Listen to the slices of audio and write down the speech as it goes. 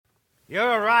You're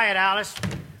a riot, Alice.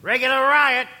 Regular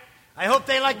riot. I hope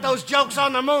they like those jokes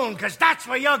on the moon, because that's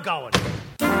where you're going.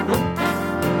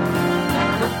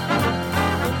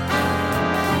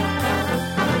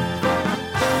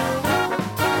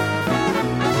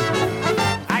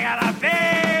 I got a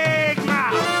big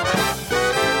mouth.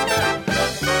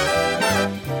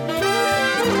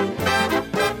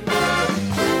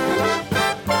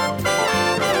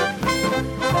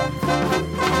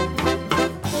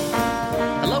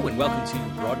 Hello and welcome to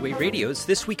Broadway Radio's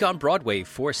This Week on Broadway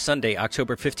for Sunday,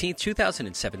 October 15th,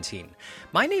 2017.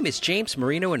 My name is James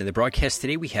Marino, and in the broadcast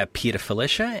today we have Peter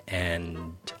Felicia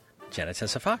and Jenna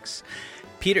Tessa Fox.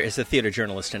 Peter is a theater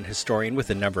journalist and historian with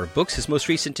a number of books. His most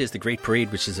recent is The Great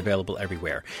Parade, which is available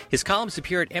everywhere. His columns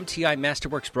appear at MTI,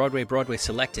 Masterworks, Broadway, Broadway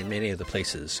Select, and many other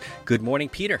places. Good morning,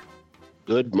 Peter.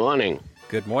 Good morning.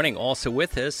 Good morning. Also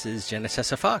with us is Jenna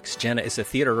Tessa Fox. Jenna is a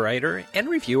theater writer and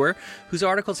reviewer whose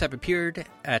articles have appeared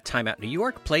at Time Out New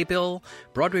York, Playbill,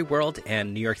 Broadway World,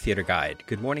 and New York Theater Guide.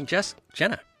 Good morning,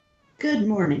 Jenna. Good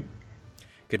morning.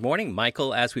 Good morning.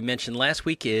 Michael, as we mentioned last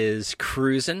week, is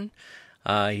cruising.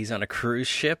 He's on a cruise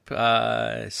ship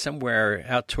somewhere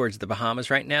out towards the Bahamas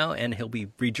right now, and he'll be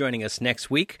rejoining us next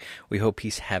week. We hope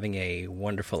he's having a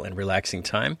wonderful and relaxing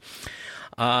time.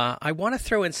 I want to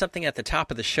throw in something at the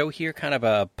top of the show here, kind of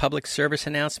a public service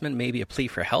announcement, maybe a plea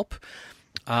for help.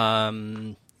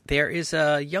 There is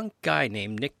a young guy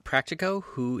named Nick Practico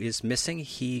who is missing.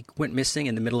 He went missing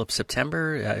in the middle of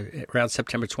September, around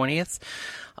September 20th.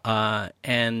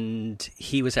 And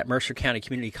he was at Mercer County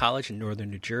Community College in northern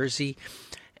New Jersey.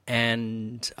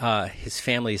 And his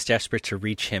family is desperate to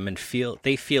reach him, and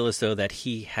they feel as though that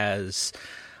he has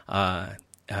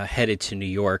headed to New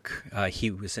York. He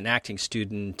was an acting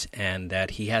student, and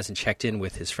that he hasn't checked in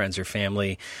with his friends or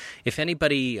family. If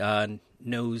anybody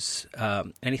knows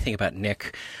anything about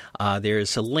Nick,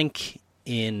 there's a link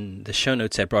in the show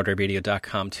notes at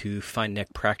BroadwayRadio.com to find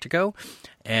Nick Practico,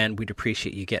 and we'd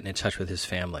appreciate you getting in touch with his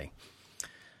family.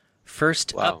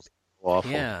 First up,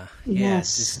 awful. Yeah,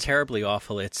 Yes. it's terribly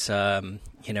awful. It's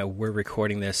we're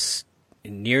recording this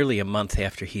nearly a month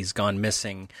after he's gone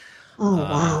missing. Oh,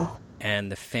 wow.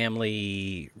 And the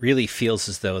family really feels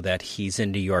as though that he's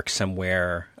in New York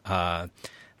somewhere,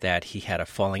 that he had a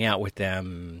falling out with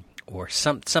them, or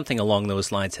something along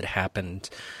those lines had happened.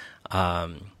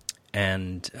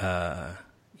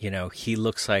 He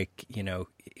looks like,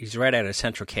 he's right out of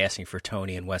central casting for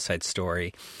Tony and West Side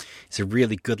Story. He's a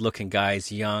really good-looking guy.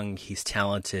 He's young. He's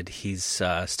talented. He's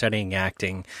studying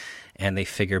acting, and they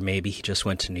figure maybe he just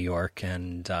went to New York.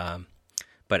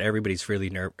 But everybody's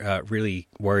really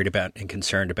worried about and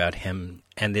concerned about him.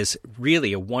 And there's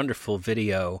really a wonderful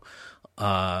video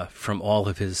from all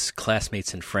of his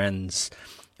classmates and friends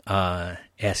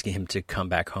asking him to come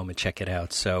back home and check it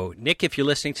out. So, Nick, if you're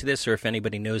listening to this, or if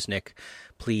anybody knows Nick,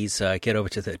 please get over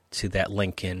to that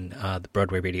link in the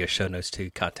Broadway Radio show notes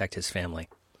to contact his family.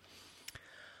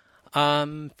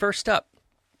 First up,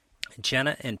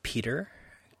 Jenna and Peter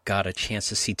got a chance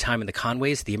to see Time in the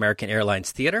Conways, the American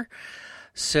Airlines Theater.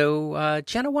 So,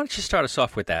 Jenna, why don't you start us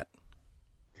off with that?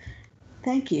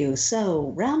 Thank you.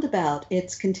 So, Roundabout,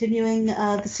 it's continuing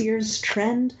this year's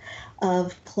trend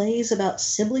of plays about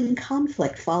sibling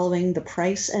conflict following The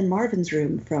Price and Marvin's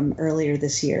Room from earlier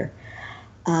this year.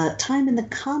 Time in the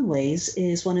Conways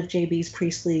is one of J.B.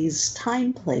 Priestley's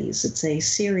time plays. It's a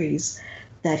series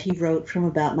that he wrote from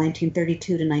about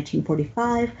 1932 to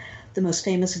 1945. The most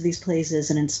famous of these plays is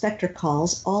An Inspector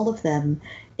Calls. All of them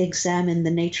examine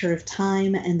the nature of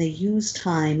time, and they use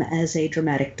time as a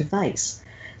dramatic device.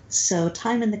 So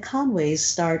Time in the Conways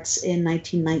starts in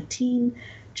 1919,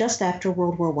 just after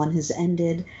World War I has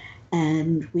ended,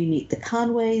 and we meet the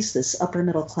Conways, this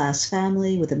upper-middle-class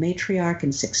family with a matriarch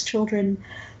and 6 children.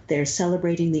 They're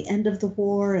celebrating the end of the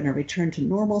war and a return to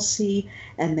normalcy,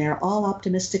 and they're all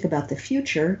optimistic about the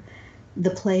future.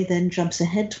 The play then jumps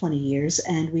ahead 20 years,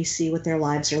 and we see what their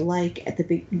lives are like at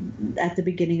the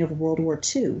beginning of World War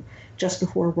II, just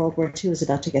before World War II is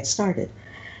about to get started.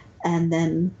 And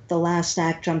then the last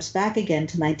act jumps back again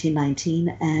to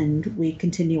 1919, and we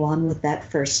continue on with that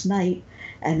first night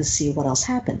and see what else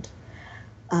happened.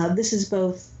 This is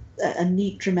both a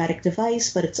neat dramatic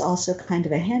device, but it's also kind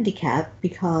of a handicap,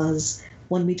 because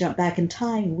when we jump back in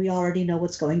time, we already know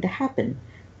what's going to happen.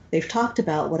 They've talked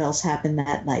about what else happened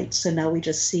that night, so now we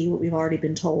just see what we've already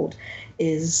been told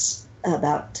is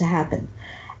about to happen.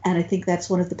 And I think that's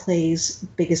one of the play's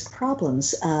biggest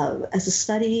problems. As a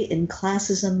study in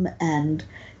classism and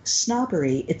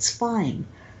snobbery, it's fine.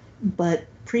 But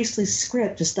Priestley's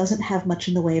script just doesn't have much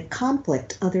in the way of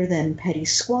conflict other than petty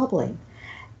squabbling.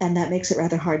 And that makes it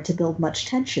rather hard to build much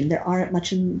tension. There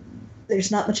there's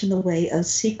not much in the way of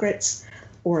secrets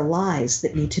or lies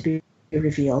that need to be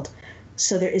revealed.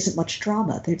 So there isn't much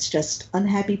drama. It's just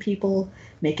unhappy people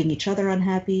making each other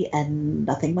unhappy, and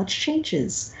nothing much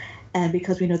changes. And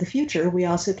because we know the future, we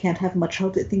also can't have much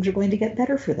hope that things are going to get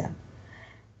better for them.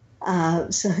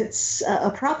 So it's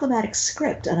a problematic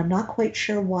script, and I'm not quite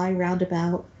sure why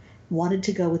Roundabout wanted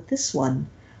to go with this one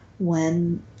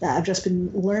when I've just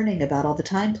been learning about all the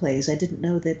time plays. I didn't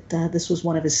know that this was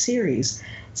one of his series.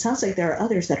 It sounds like there are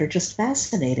others that are just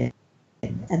fascinating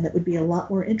and that would be a lot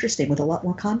more interesting with a lot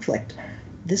more conflict.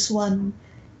 This one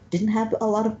didn't have a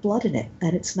lot of blood in it,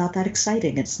 and it's not that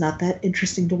exciting. It's not that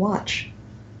interesting to watch.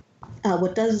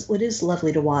 What is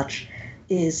lovely to watch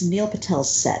is Neil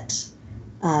Patel's set.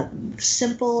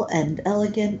 Simple and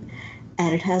elegant,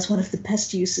 and it has one of the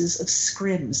best uses of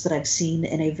scrims that I've seen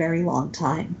in a very long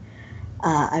time.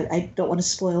 I don't want to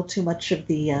spoil too much of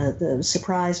the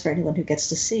surprise for anyone who gets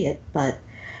to see it, but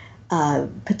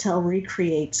Patel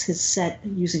recreates his set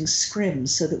using scrims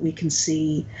so that we can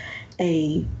see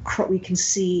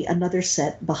another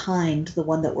set behind the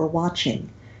one that we're watching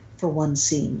for one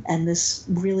scene, and this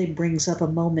really brings up a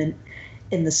moment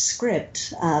in the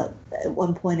script. At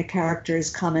one point, a character is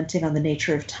commenting on the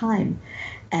nature of time,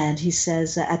 and he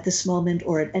says, at this moment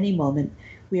or at any moment,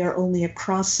 we are only a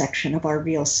cross-section of our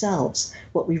real selves.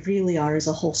 What we really are is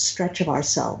a whole stretch of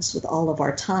ourselves with all of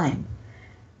our time.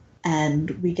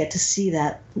 And we get to see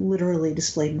that literally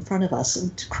displayed in front of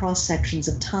us, cross-sections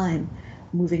of time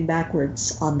moving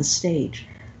backwards on the stage.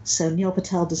 So Neil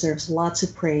Patel deserves lots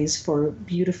of praise for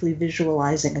beautifully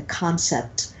visualizing a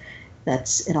concept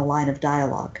that's in a line of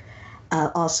dialogue.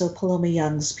 Also, Paloma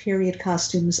Young's period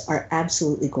costumes are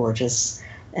absolutely gorgeous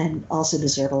and also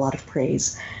deserve a lot of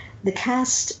praise. The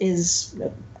cast is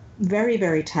very,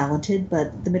 very talented,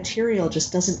 but the material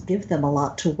just doesn't give them a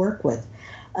lot to work with.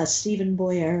 Stephen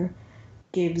Boyer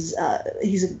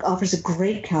offers a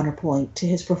great counterpoint to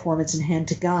his performance in Hand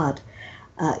to God.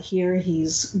 Here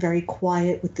he's very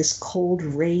quiet with this cold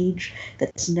rage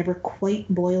that's never quite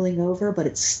boiling over, but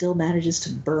it still manages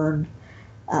to burn.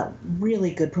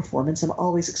 Really good performance. I'm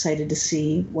always excited to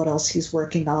see what else he's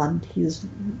working on. He's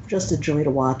just a joy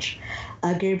to watch.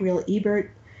 Gabriel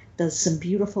Ebert does some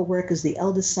beautiful work as the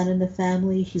eldest son in the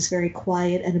family. He's very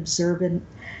quiet and observant,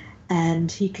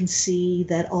 and he can see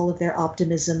that all of their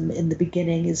optimism in the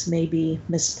beginning is maybe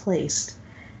misplaced.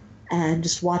 And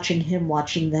just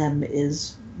watching them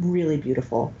is really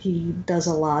beautiful. He does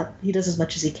a lot. He does as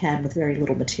much as he can with very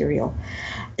little material.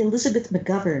 Elizabeth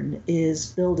McGovern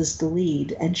is billed as the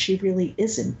lead, and she really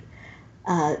isn't.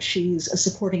 She's a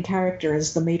supporting character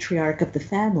as the matriarch of the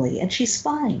family, and she's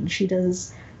fine. She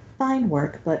does fine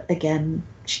work, but again,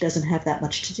 she doesn't have that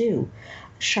much to do.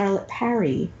 Charlotte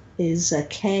Parry is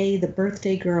Kay, the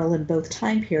birthday girl in both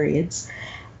time periods,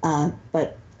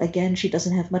 but again, she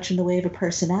doesn't have much in the way of a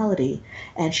personality,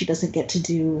 and she doesn't get to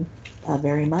do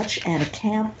very much. Anna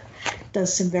Camp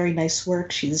does some very nice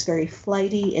work. She's very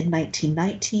flighty in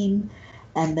 1919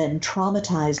 and then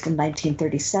traumatized in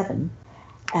 1937.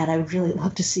 And I would really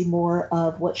love to see more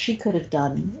of what she could have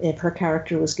done if her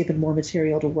character was given more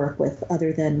material to work with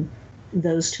other than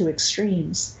those two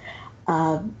extremes.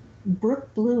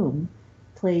 Brooke Bloom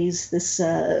plays this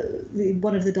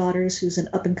one of the daughters who's an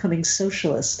up-and-coming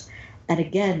socialist. And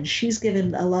again, she's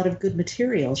given a lot of good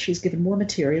material. She's given more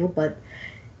material, but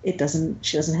she doesn't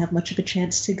have much of a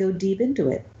chance to go deep into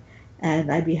it.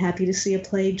 And I'd be happy to see a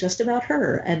play just about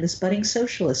her and this budding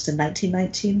socialist in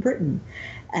 1919 Britain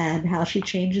and how she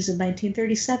changes in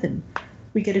 1937.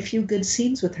 We get a few good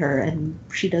scenes with her, and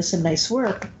she does some nice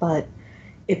work, but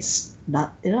it's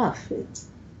not enough.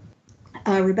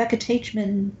 Rebecca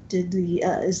Teichman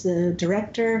is the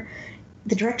director.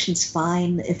 The direction's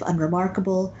fine, if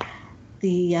unremarkable.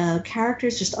 The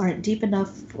characters just aren't deep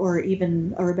enough, or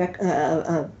even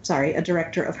a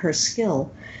director of her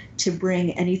skill to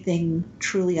bring anything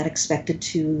truly unexpected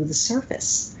to the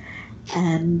surface.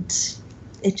 And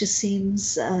it just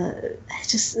seems,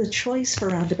 the choice for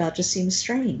Roundabout just seems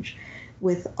strange.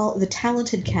 With all the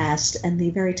talented cast and the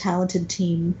very talented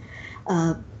team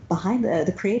behind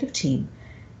the creative team,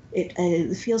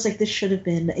 it feels like this should have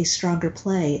been a stronger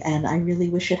play, and I really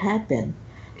wish it had been.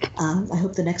 I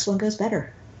hope the next one goes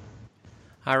better.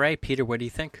 All right, Peter, what do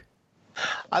you think?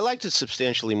 I liked it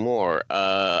substantially more.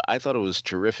 I thought it was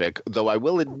terrific, though I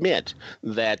will admit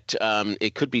that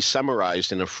it could be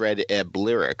summarized in a Fred Ebb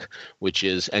lyric, which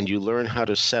is, "And you learn how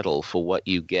to settle for what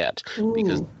you get,"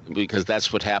 because Ooh. because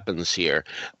that's what happens here.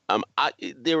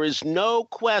 There is no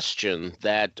question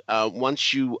that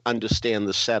once you understand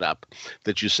the setup,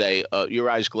 that you say your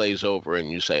eyes glaze over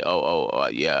and you say,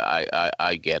 yeah,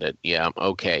 I get it. Yeah,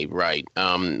 okay, right.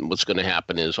 What's going to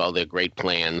happen is all their great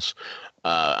plans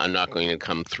are not going to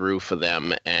come through for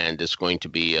them, and it's going to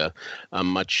be a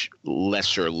much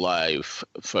lesser life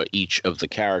for each of the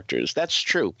characters. That's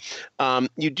true.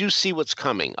 You do see what's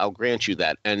coming. I'll grant you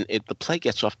that. And the play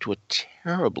gets off to a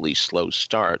terribly slow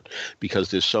start because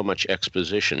there's so much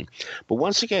exposition. But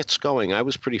once it gets going, I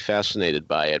was pretty fascinated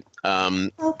by it.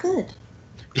 Oh, good.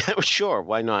 Yeah, sure.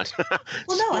 Why not?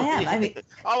 Well, no, I am. I mean,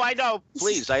 oh, I know.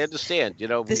 Please, I understand.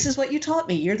 this is what you taught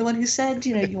me. You're the one who said,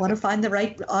 you want to find the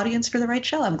right audience for the right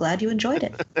show. I'm glad you enjoyed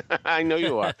it. I know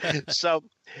you are. So,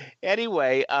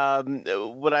 anyway,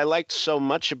 what I liked so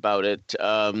much about it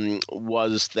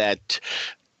was that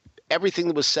everything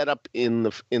that was set up in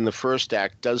the first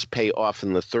act does pay off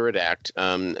in the third act.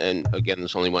 And again,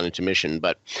 there's only one intermission.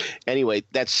 But anyway,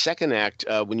 that second act,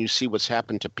 when you see what's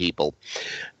happened to people,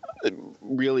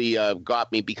 really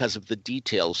got me because of the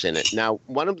details in it. Now,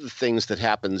 one of the things that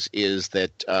happens is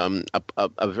that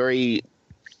a very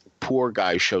poor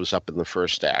guy shows up in the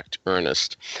first act,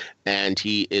 Ernest, and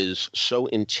he is so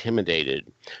intimidated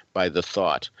by the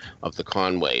thought of the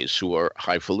Conways, who are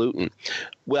highfalutin.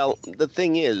 Well, the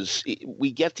thing is,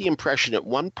 we get the impression at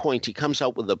one point he comes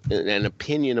out with an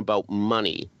opinion about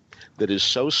money that is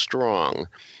so strong,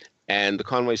 and the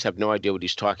Conways have no idea what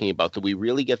he's talking about, that we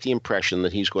really get the impression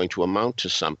that he's going to amount to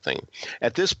something.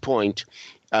 At this point,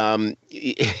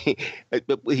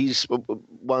 he's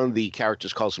one of the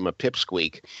characters calls him a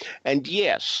pipsqueak. And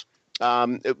yes,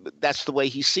 that's the way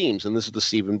he seems. And this is the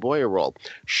Stephen Boyer role.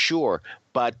 Sure.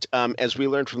 But as we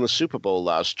learned from the Super Bowl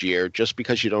last year, just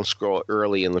because you don't score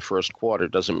early in the first quarter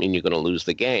doesn't mean you're going to lose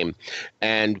the game.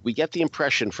 And we get the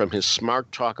impression from his smart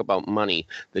talk about money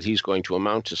that he's going to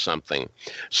amount to something.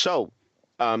 So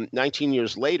 19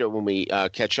 years later, when we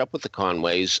catch up with the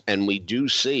Conways, and we do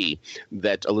see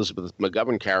that Elizabeth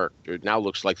McGovern character now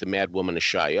looks like the Mad Woman of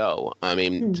Chaillot. I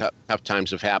mean, tough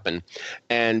times have happened.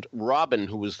 And Robin,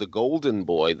 who was the golden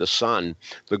boy, the son,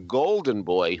 the golden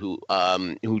boy who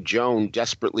Joan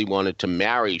desperately wanted to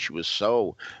marry. She was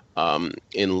so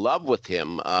in love with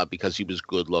him because he was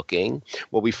good looking.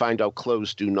 Well, we find out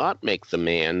clothes do not make the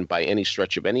man by any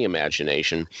stretch of any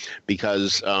imagination,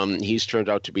 because he's turned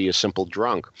out to be a simple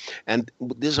drunk. And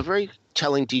there's a very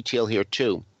telling detail here,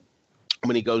 too.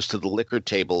 When he goes to the liquor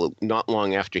table not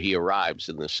long after he arrives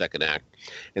in the second act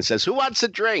and says, "Who wants a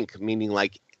drink?" Meaning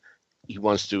like he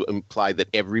wants to imply that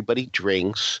everybody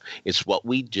drinks. It's what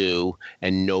we do,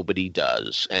 and nobody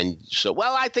does. And so,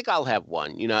 well, I think I'll have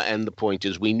one, and the point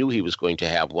is we knew he was going to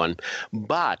have one.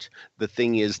 But the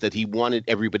thing is that he wanted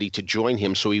everybody to join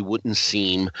him so he wouldn't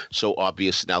seem so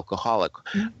obvious an alcoholic.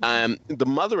 The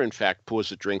mother, in fact,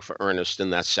 pours a drink for Ernest in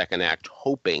that second act,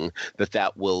 hoping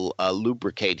that will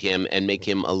lubricate him and make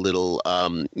him a little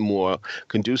more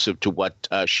conducive to what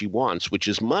she wants, which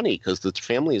is money, because the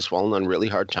family has fallen on really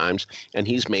hard times. And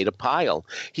he's made a pile.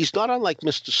 He's not unlike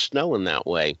Mr. Snow in that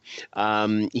way.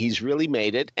 He's really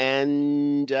made it.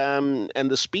 And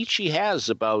the speech he has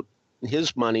about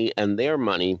his money and their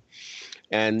money,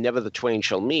 and never the twain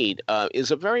shall meet, is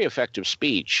a very effective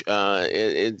speech.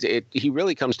 He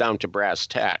really comes down to brass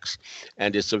tacks,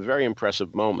 and it's a very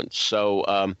impressive moment.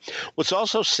 So what's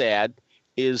also sad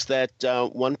is that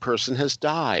one person has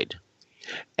died.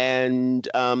 And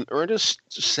Ernest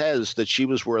says that she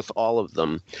was worth all of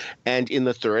them. And in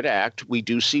the third act, we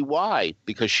do see why,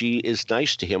 because she is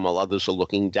nice to him while others are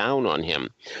looking down on him.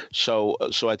 So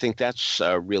I think that's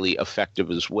really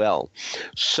effective as well.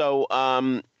 So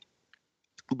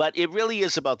but it really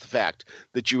is about the fact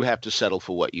that you have to settle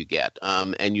for what you get,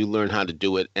 and you learn how to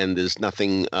do it, and there's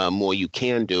nothing more you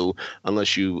can do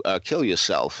unless you kill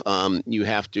yourself. You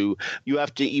have to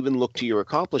even look to your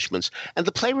accomplishments. And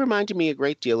the play reminded me a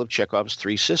great deal of Chekhov's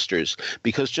Three Sisters,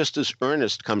 because just as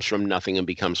Ernest comes from nothing and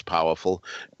becomes powerful,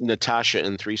 Natasha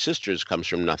in Three Sisters comes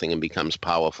from nothing and becomes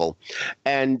powerful.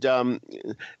 And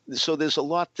so there's a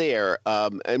lot there,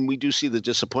 and we do see the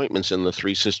disappointments in the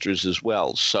Three Sisters as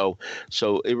well. So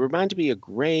So it reminded me a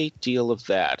great deal of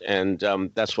that, and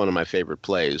that's one of my favorite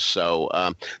plays. So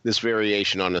this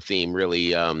variation on a theme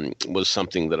really was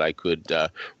something that I could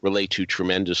relate to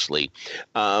tremendously.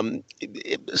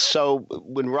 So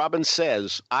when Robin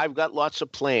says, "I've got lots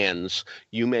of plans,"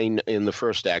 in the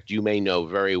first act, you may know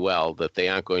very well that they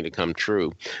aren't going to come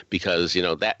true, because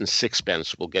that and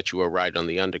sixpence will get you a ride on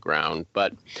the underground.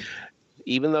 But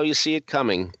even though you see it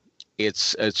coming,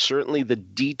 it's certainly the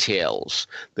details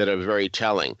that are very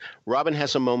telling. Robin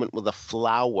has a moment with a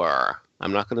flower.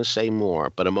 I'm not going to say more,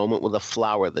 but a moment with a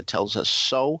flower that tells us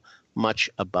so much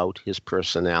about his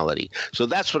personality. So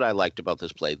that's what I liked about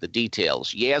this play, the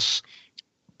details. Yes,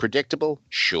 predictable,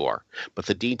 sure, but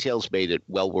the details made it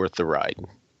well worth the ride.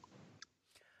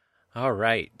 All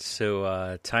right,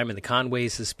 so Time in the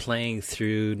Conways is playing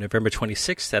through November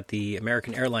 26th at the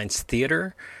American Airlines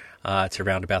Theater. It's a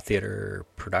Roundabout Theater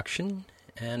production,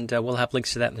 and we'll have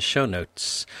links to that in the show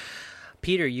notes.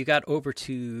 Peter, you got over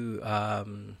to,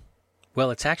 well,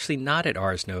 it's actually not at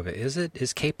Ars Nova, is it?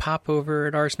 Is K-pop over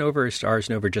at Ars Nova, or is Ars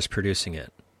Nova just producing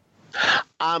it?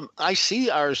 I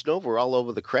see Ars Nova all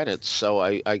over the credits, so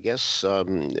I guess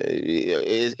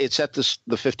it's at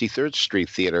the 53rd Street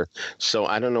Theater, so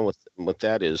I don't know what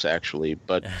that is actually,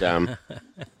 but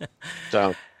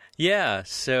so yeah,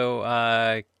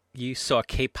 so you saw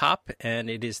K-pop, and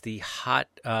it is the hot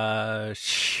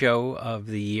show of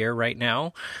the year right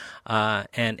now,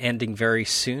 and ending very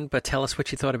soon. But tell us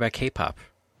what you thought about K-pop.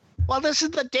 Well, this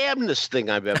is the damnedest thing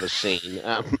I've ever seen.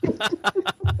 I've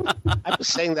been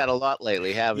saying that a lot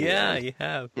lately, haven't you? Yeah, you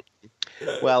have.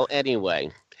 Well, anyway,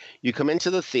 you come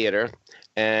into the theater,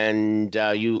 and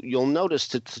you'll notice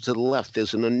to the left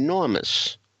there's an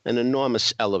enormous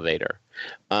elevator,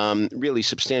 really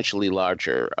substantially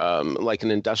larger, like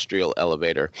an industrial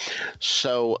elevator.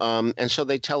 So so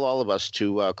they tell all of us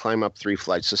to climb up 3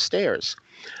 flights of stairs.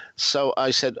 So I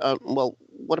said, well,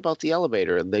 what about the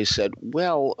elevator? And they said,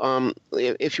 well,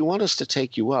 if you want us to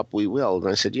take you up, we will. And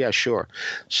I said, yeah, sure.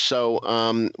 So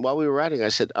while we were riding, I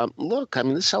said, look, I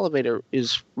mean, this elevator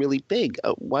is really big.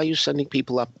 Why are you sending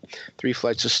people up 3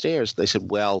 flights of stairs? They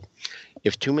said, well,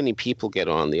 if too many people get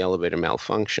on, the elevator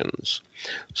malfunctions.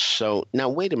 So now,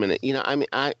 wait a minute. I mean,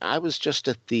 I was just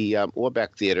at the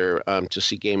Orbeck Theater to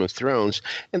see Game of Thrones,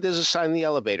 and there's a sign in the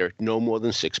elevator: no more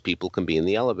than 6 people can be in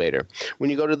the elevator.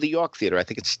 When you go to the York Theater, I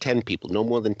think it's 10 people. No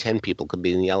more than 10 people can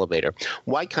be in the elevator.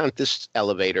 Why can't this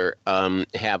elevator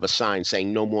have a sign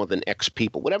saying no more than X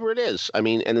people? Whatever it is. I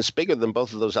mean, and it's bigger than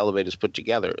both of those elevators put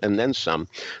together, and then some.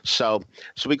 So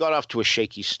we got off to a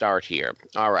shaky start here.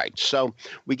 All right. So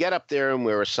we get up there, and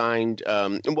we're assigned,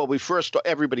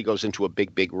 everybody goes into a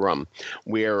big room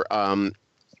where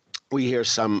we hear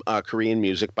some Korean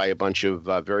music by a bunch of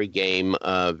very game,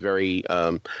 very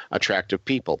attractive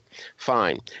people.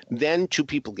 Fine. Then 2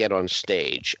 people get on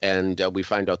stage, and we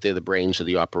find out they're the brains of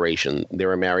the operation.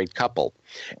 They're a married couple,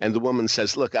 and the woman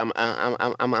says, "Look, I'm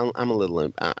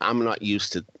not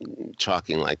used to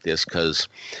talking like this,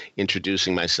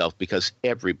 introducing myself, because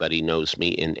everybody knows me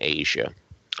in Asia."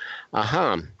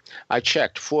 I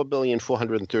checked.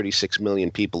 4,436,000,000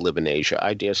 people live in Asia.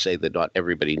 I dare say that not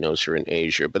everybody knows her in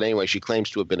Asia. But anyway, she claims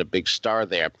to have been a big star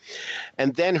there.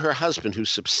 And then her husband, who's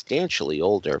substantially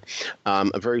older,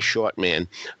 a very short man,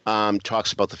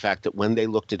 talks about the fact that when they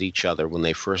looked at each other, when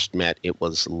they first met, it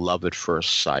was love at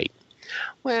first sight.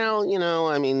 Well,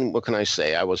 I mean, what can I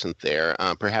say? I wasn't there.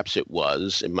 Perhaps it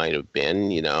was. It might have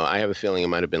been. I have a feeling it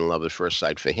might have been love at first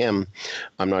sight for him.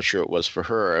 I'm not sure it was for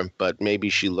her, but maybe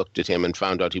she looked at him and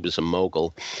found out he was a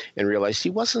mogul and realized he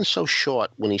wasn't so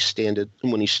short when he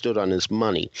stood on his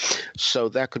money. So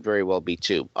that could very well be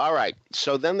too. All right.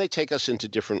 So then they take us into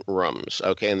different rooms.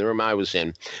 Okay. And the room I was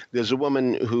in, there's a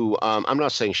woman who, I'm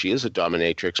not saying she is a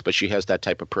dominatrix, but she has that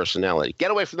type of personality.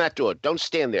 Get away from that door. Don't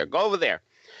stand there. Go over there.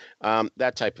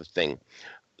 That type of thing.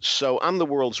 So I'm the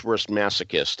world's worst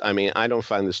masochist. I mean, I don't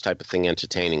find this type of thing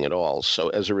entertaining at all. So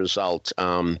as a result,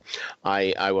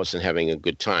 I wasn't having a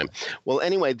good time. Well,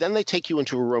 anyway, then they take you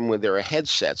into a room where there are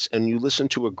headsets, and you listen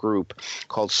to a group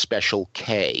called Special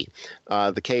K.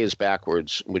 The K is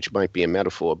backwards, which might be a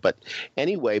metaphor. But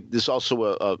anyway, there's also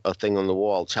a thing on the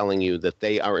wall telling you that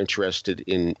they are interested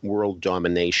in world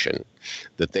domination,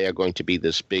 that they are going to be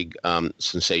this big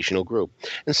sensational group.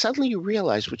 And suddenly you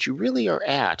realize what you really are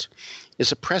at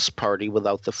is a press party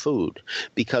without the food,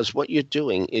 because what you're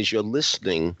doing is you're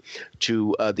listening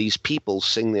to these people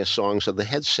sing their songs on the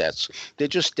headsets. They're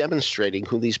just demonstrating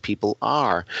who these people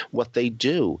are, what they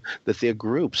do, that they're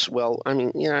groups. Well, I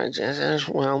mean,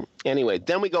 well, anyway,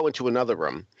 then we go into another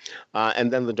room,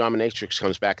 and then the dominatrix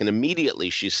comes back, and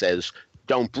immediately she says,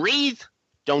 "Don't breathe,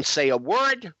 don't say a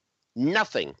word,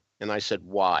 nothing. And I said,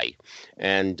 why?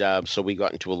 And so we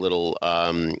got into a little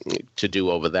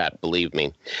to-do over that, believe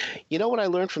me. You know what I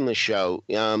learned from the show,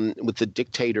 with the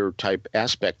dictator-type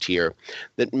aspect here,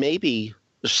 that maybe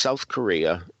South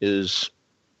Korea is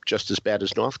just as bad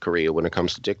as North Korea when it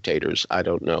comes to dictators. I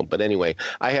don't know. But anyway,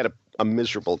 I had a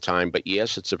miserable time. But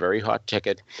yes, it's a very hot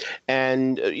ticket.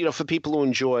 And, for people who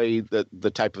enjoy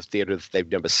the type of theater that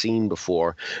they've never seen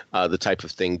before, the type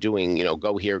of thing doing,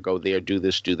 go here, go there, do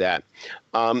this, do that.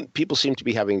 People seem to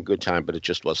be having a good time, but it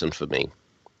just wasn't for me.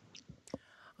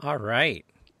 All right.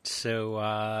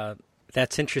 So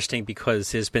that's interesting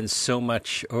because there's been so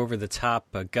much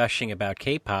over-the-top gushing about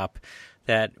K-pop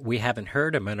that we haven't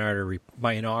heard a minority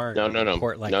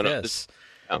report like this.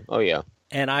 Oh, yeah.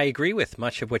 And I agree with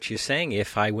much of what you're saying.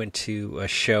 If I went to a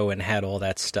show and had all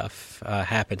that stuff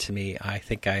happen to me, I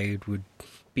think I would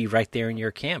be right there in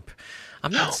your camp.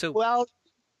 I'm not so... Well,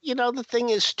 the thing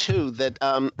is, too, that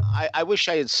I wish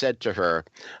I had said to her,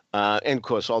 and of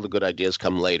course, all the good ideas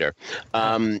come later.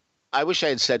 I wish I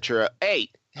had said to her,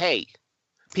 hey,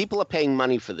 people are paying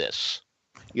money for this.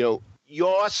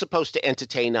 You're supposed to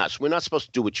entertain us. We're not supposed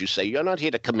to do what you say. You're not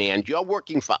here to command. You're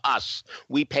working for us.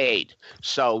 We paid.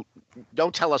 So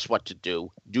don't tell us what to do.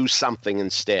 Do something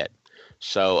instead.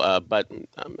 So, but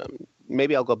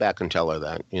maybe I'll go back and tell her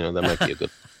that. That might be a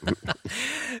good...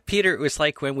 Peter, it was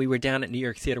like when we were down at New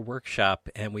York Theater Workshop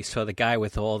and we saw the guy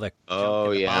with all the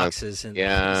boxes and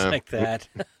things like that.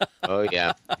 Oh,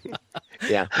 yeah.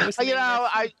 Yeah.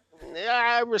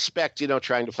 I respect,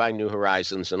 trying to find new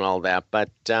horizons and all that, but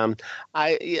it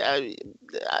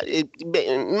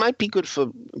might be good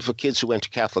for kids who went to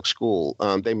Catholic school.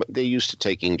 They're used to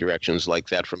taking directions like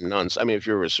that from nuns. I mean, if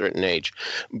you're a certain age,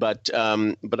 but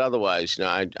otherwise,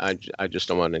 I just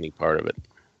don't want any part of it.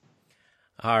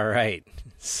 All right.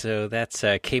 So that's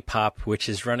K-pop, which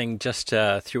is running just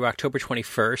through October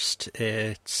 21st.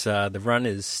 It's the run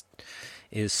is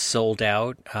sold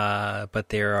out, but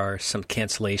there are some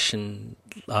cancellation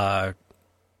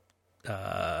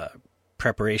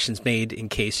preparations made in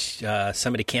case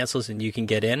somebody cancels and you can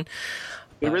get in.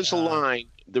 There is a line.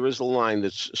 There is a line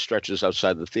that stretches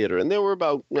outside the theater, and there were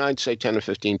about, I'd say, 10 or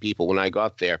 15 people when I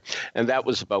got there, and that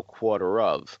was about quarter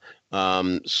of.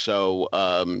 So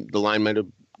the line might have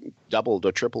doubled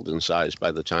or tripled in size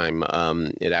by the time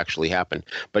it actually happened.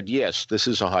 But yes, this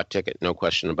is a hot ticket, no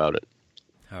question about it.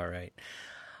 All right.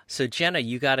 So, Jenna,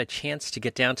 you got a chance to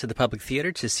get down to the Public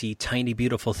Theater to see Tiny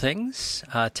Beautiful Things.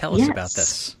 Tell us about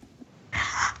this.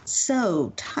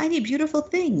 So, Tiny Beautiful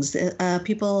Things,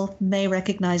 people may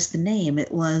recognize the name.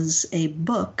 It was a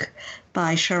book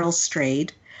by Cheryl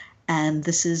Strayed, and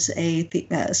this is a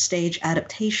stage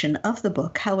adaptation of the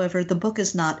book. However, the book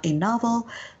is not a novel.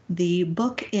 The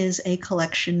book is a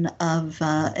collection of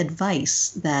advice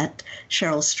that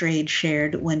Cheryl Strayed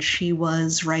shared when she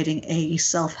was writing a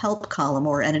self-help column,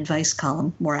 or an advice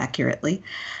column, more accurately.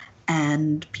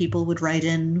 And people would write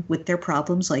in with their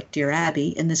problems, like Dear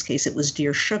Abby. In this case, it was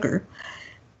Dear Sugar.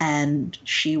 And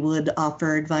she would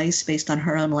offer advice based on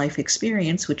her own life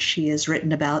experience, which she has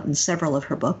written about in several of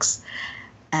her books,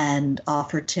 and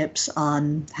offer tips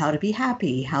on how to be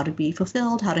happy, how to be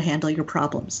fulfilled, how to handle your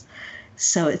problems.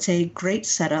 So it's a great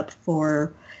setup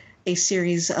for a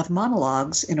series of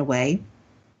monologues, in a way.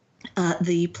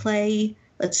 The play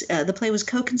was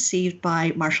co-conceived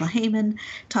by Marshall Heyman,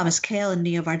 Thomas Kail, and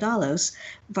Nia Vardalos.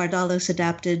 Vardalos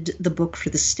adapted the book for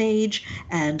the stage,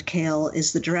 and Kail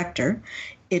is the director.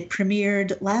 It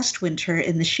premiered last winter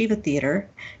in the Shiva Theater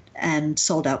and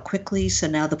sold out quickly, so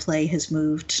now the play has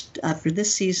moved for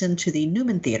this season to the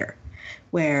Newman Theater,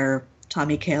 where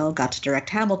Tommy Kail got to direct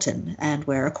Hamilton, and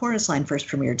where A Chorus Line first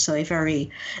premiered, so a very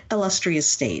illustrious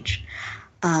stage.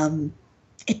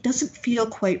 It doesn't feel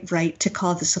quite right to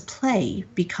call this a play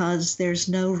because there's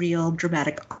no real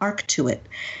dramatic arc to it.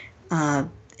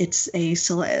 It's a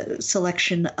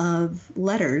selection of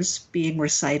letters being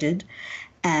recited,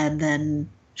 and then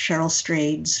Cheryl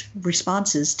Strayed's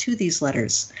responses to these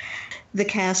letters. The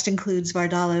cast includes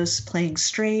Vardalos playing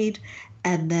Strayed,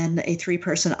 and then a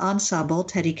three-person ensemble,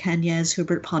 Teddy Cañez,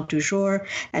 Hubert Pontoujour,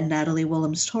 and Natalie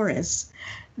Willems-Torres.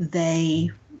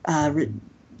 They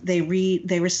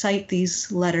recite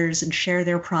these letters and share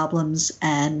their problems,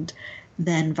 and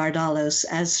then Vardalos,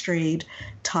 as Strayed,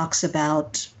 talks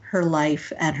about her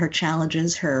life and her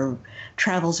challenges, her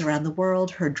travels around the world,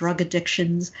 her drug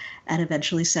addictions, and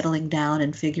eventually settling down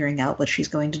and figuring out what she's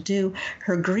going to do,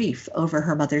 her grief over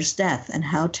her mother's death and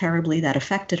how terribly that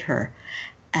affected her,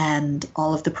 and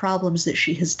all of the problems that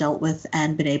she has dealt with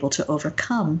and been able to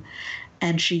overcome.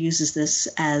 And she uses this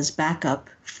as backup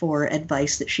for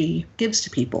advice that she gives to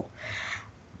people.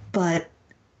 But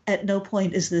At no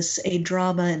point is this a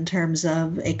drama in terms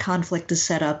of a conflict is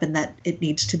set up and that it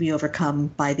needs to be overcome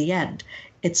by the end.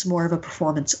 It's more of a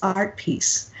performance art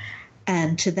piece.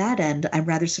 And to that end, I'm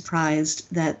rather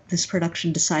surprised that this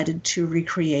production decided to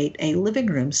recreate a living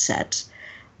room set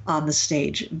on the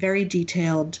stage. Very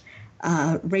detailed.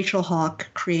 Rachel Hawk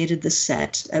created the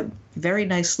set, a very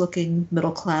nice looking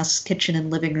middle class kitchen and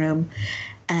living room.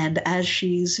 And as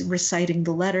she's reciting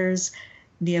the letters,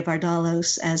 Nia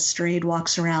Vardalos, as Strayed,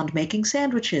 walks around making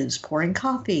sandwiches, pouring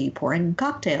coffee, pouring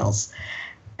cocktails.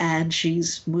 And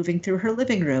she's moving through her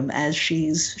living room as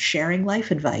she's sharing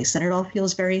life advice. And it all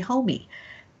feels very homey.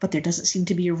 But there doesn't seem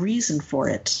to be a reason for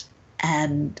it.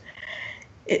 And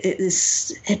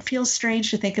it feels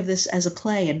strange to think of this as a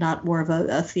play and not more of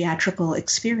a theatrical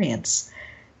experience.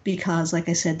 Because, like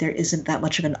I said, there isn't that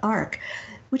much of an arc.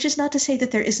 Which is not to say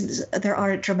that there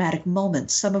aren't dramatic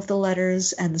moments. Some of the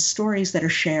letters and the stories that are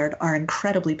shared are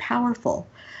incredibly powerful,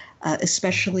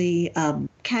 especially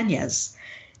Kanye's.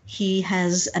 He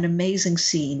has an amazing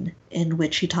scene in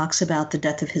which he talks about the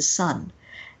death of his son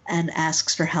and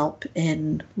asks for help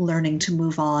in learning to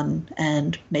move on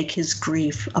and make his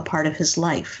grief a part of his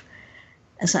life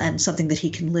and something that he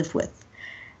can live with.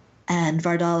 And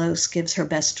Vardalos gives her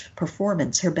best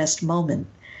performance, her best moment,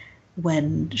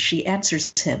 when she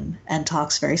answers him and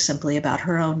talks very simply about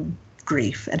her own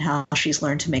grief and how she's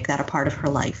learned to make that a part of her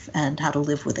life and how to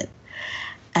live with it.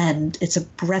 And it's a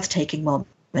breathtaking moment,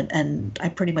 and I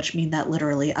pretty much mean that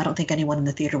literally. I don't think anyone in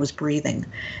the theater was breathing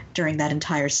during that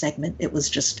entire segment. It was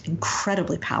just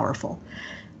incredibly powerful.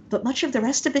 But much of the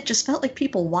rest of it just felt like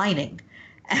people whining.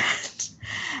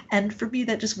 And for me,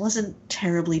 that just wasn't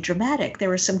terribly dramatic. There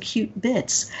were some cute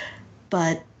bits,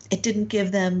 but it didn't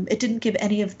give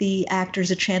any of the actors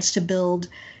a chance to build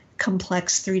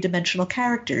complex three-dimensional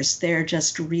characters. They're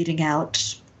just reading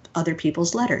out other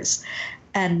people's letters.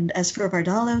 And as for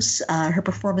Vardalos, her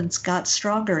performance got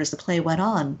stronger as the play went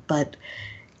on, but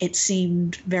it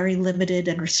seemed very limited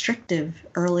and restrictive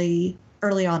early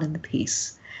on in the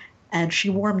piece. And she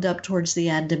warmed up towards the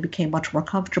end and became much more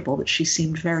comfortable, but she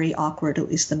seemed very awkward, at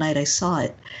least the night I saw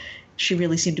it. She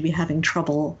really seemed to be having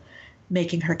trouble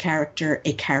making her character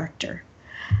a character.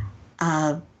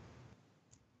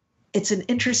 It's an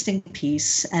interesting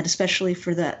piece, and especially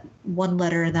for that one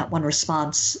letter and that one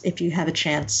response, if you have a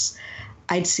chance,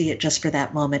 I'd see it just for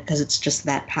that moment because it's just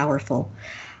that powerful.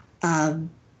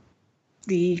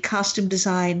 The costume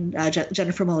design,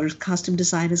 Jennifer Muller's costume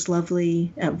design is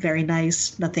lovely, very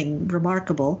nice, nothing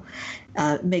remarkable.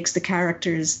 Makes the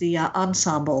characters, the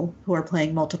ensemble who are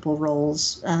playing multiple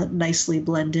roles, nicely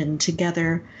blend in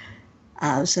together.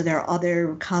 So their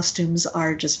other costumes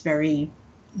are just very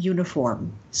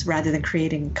uniform. So rather than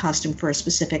creating costume for a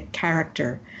specific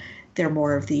character, they're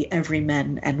more of the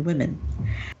everymen and women.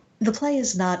 The play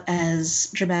is not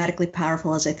as dramatically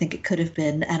powerful as I think it could have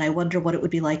been, and I wonder what it would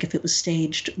be like if it was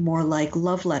staged more like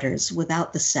Love Letters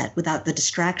without the set, without the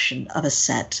distraction of a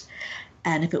set.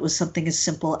 And if it was something as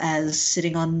simple as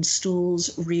sitting on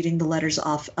stools reading the letters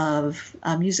off of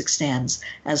music stands,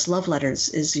 as Love Letters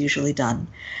is usually done.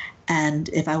 And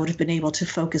if I would have been able to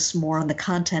focus more on the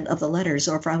content of the letters,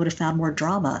 or if I would have found more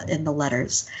drama in the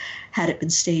letters, had it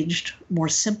been staged more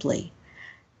simply,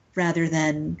 rather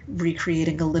than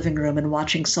recreating a living room and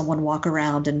watching someone walk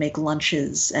around and make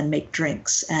lunches and make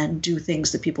drinks and do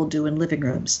things that people do in living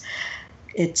rooms.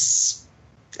 It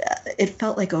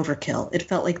felt like overkill. It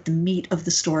felt like the meat of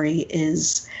the story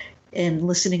is in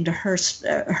listening to her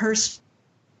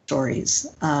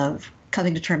stories of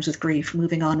coming to terms with grief,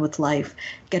 moving on with life,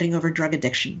 getting over drug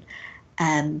addiction.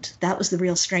 And that was the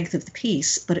real strength of the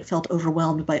piece, but it felt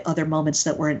overwhelmed by other moments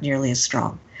that weren't nearly as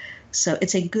strong. So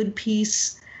it's a good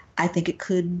piece. I think it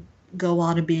could go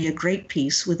on and be a great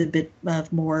piece with a bit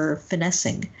of more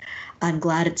finessing. I'm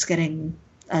glad it's getting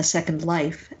a second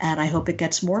life, and I hope it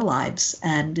gets more lives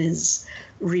and is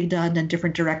redone and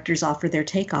different directors offer their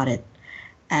take on it.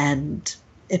 And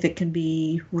if it can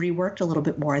be reworked a little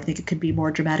bit more, I think it could be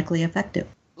more dramatically effective.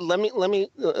 Let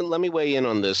me weigh in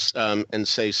on this and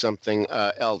say something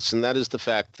else, and that is the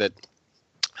fact that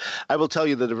I will tell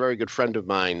you that a very good friend of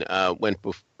mine went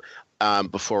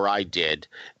before I did,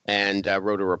 and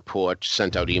wrote a report,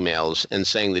 sent out emails, and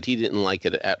saying that he didn't like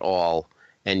it at all,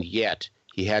 and yet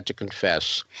he had to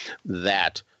confess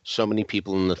that so many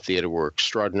people in the theater were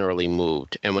extraordinarily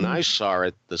moved. And when I saw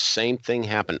it, the same thing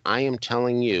happened. I am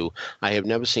telling you, I have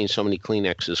never seen so many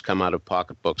Kleenexes come out of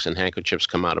pocketbooks and handkerchiefs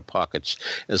come out of pockets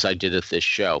as I did at this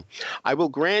show. I will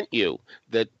grant you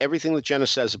that everything that Jenna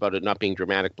says about it not being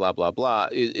dramatic, blah, blah, blah,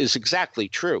 is exactly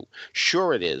true.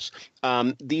 Sure it is.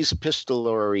 these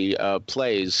epistolary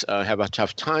plays have a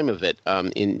tough time of it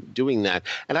in doing that.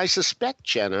 And I suspect,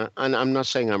 Jenna, and I'm not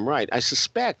saying I'm right, I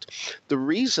suspect the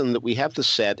reason that we have the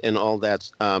set and all that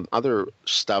other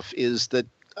stuff is that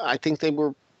I think they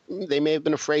may have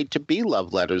been afraid to be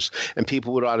love letters, and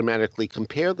people would automatically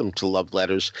compare them to love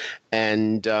letters.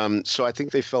 And so I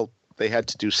think they felt they had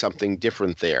to do something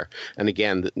different there. And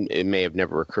again, it may have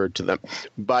never occurred to them.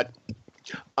 But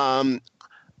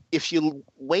if you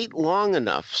wait long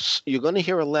enough, you're going to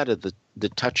hear a letter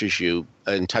that touches you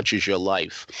and touches your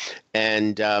life.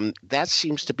 And that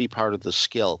seems to be part of the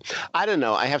skill. I don't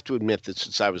know. I have to admit that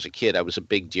since I was a kid, I was a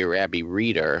big Dear Abby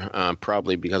reader,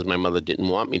 probably because my mother didn't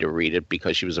want me to read it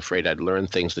because she was afraid I'd learn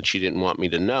things that she didn't want me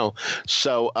to know.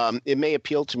 So it may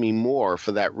appeal to me more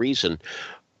for that reason.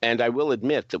 And I will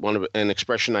admit that an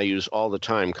expression I use all the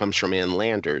time comes from Ann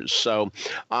Landers. So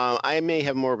I may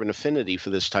have more of an affinity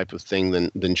for this type of thing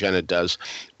than Jenna does.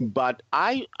 But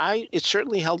it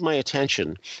certainly held my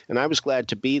attention, and I was glad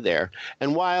to be there.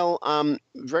 And while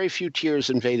very few tears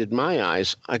invaded my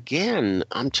eyes, again,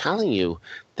 I'm telling you,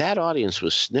 that audience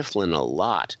was sniffling a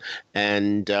lot.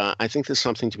 And I think there's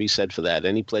something to be said for that.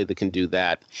 Any play that can do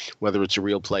that, whether it's a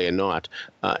real play or not,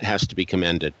 has to be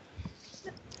commended.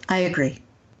 I agree.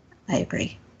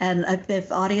 And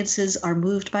if audiences are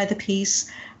moved by the piece,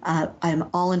 I'm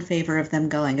all in favor of them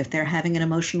going. If they're having an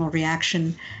emotional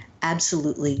reaction,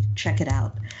 absolutely check it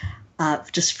out.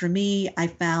 Just for me, I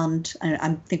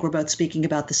think we're both speaking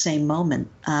about the same moment.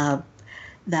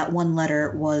 That one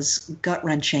letter was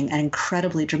gut-wrenching and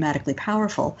incredibly dramatically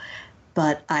powerful.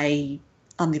 But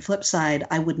on the flip side,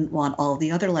 I wouldn't want all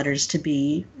the other letters to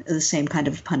be the same kind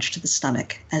of punch to the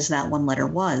stomach as that one letter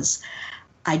was.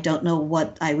 I don't know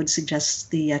what I would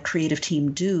suggest the creative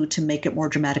team do to make it more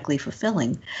dramatically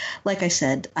fulfilling. Like I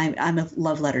said, I'm a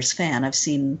Love Letters fan. I've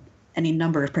seen any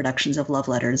number of productions of Love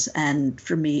Letters, and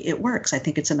for me, it works. I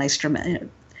think it's a nice drama.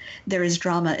 There is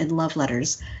drama in Love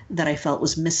Letters that I felt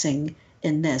was missing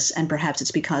in this, and perhaps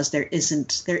it's because there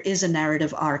is a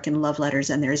narrative arc in Love Letters,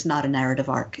 and there is not a narrative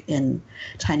arc in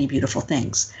Tiny Beautiful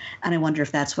Things. And I wonder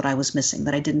if that's what I was missing,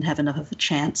 that I didn't have enough of a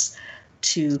chance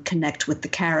to connect with the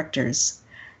characters.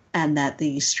 And that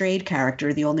the strayed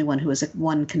character, the only one who is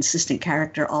one consistent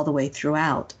character all the way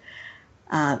throughout,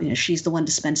 she's the one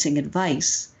dispensing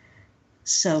advice.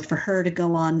 So for her to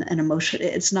go on an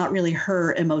it's not really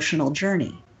her emotional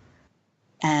journey.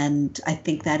 And I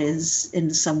think that is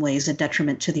in some ways a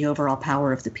detriment to the overall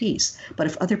power of the piece. But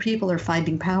if other people are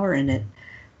finding power in it,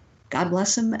 God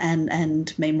bless them,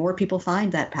 and may more people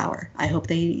find that power. I hope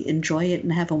they enjoy it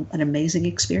and have an amazing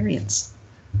experience.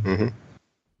 Mm-hmm.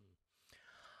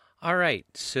 All right.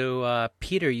 So,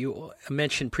 Peter, you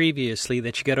mentioned previously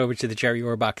that you got over to the Jerry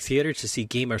Orbach Theater to see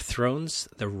Game of Thrones,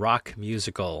 the rock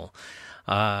musical.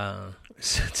 So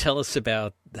tell us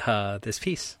about this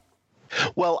piece.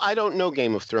 Well, I don't know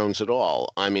Game of Thrones at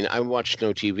all. I mean, I watch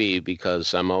no TV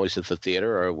because I'm always at the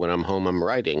theater, or when I'm home, I'm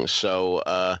writing. So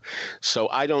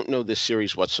I don't know this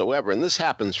series whatsoever. And this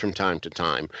happens from time to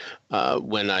time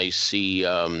when I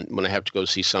have to go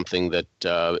see something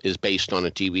that is based on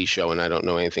a TV show and I don't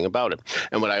know anything about it.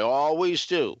 And what I always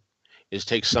do is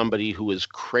take somebody who is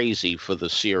crazy for the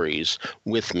series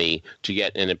with me to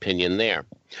get an opinion there.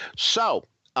 So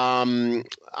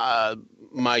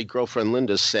my girlfriend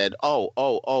Linda said,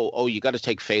 oh, you got to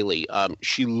take Faylee.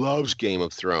 She loves Game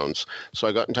of Thrones. So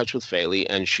I got in touch with Faylee,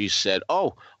 and she said,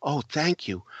 oh, thank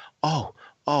you. I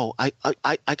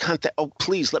can't.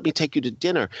 Please let me take you to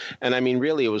dinner. And I mean,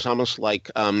 really, it was almost like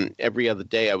every other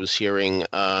day I was hearing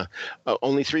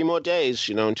only 3 more days,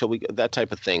 until we that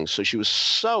type of thing. So she was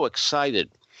so excited.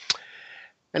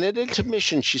 And at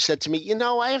intermission, she said to me,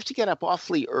 I have to get up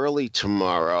awfully early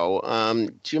tomorrow.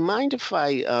 Do you mind if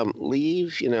I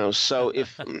leave? So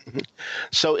if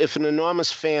an enormous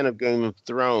fan of Game of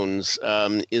Thrones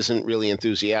isn't really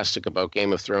enthusiastic about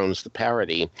Game of Thrones, the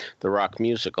parody, the rock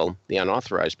musical, the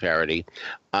unauthorized parody,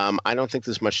 I don't think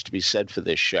there's much to be said for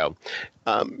this show.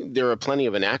 There are plenty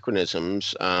of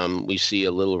anachronisms. We see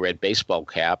a little red baseball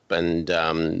cap, and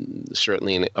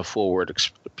certainly a forward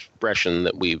expression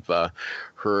that we've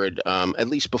heard, at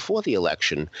least before the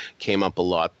election, came up a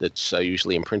lot. That's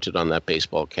usually imprinted on that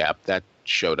baseball cap. That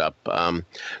showed up.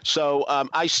 So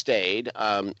I stayed.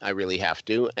 I really have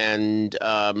to. And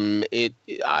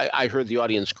I heard the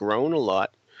audience groan a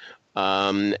lot.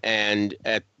 And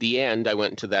at the end, I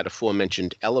went into that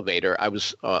aforementioned elevator. I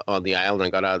was on the aisle, and I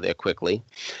got out of there quickly.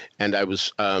 And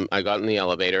I got in the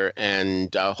elevator,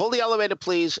 and hold the elevator,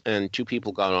 please. And two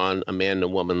people got on, a man and a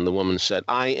woman. The woman said,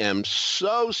 "I am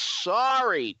so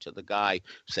sorry," to the guy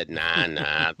who said,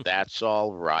 nah, that's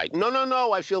all right.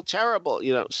 No, I feel terrible.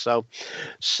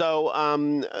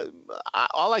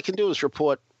 All I can do is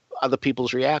report other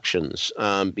people's reactions,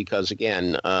 because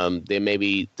again, there may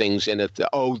be things in it that,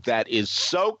 that is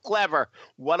so clever.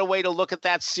 What a way to look at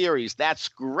that series. That's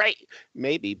great.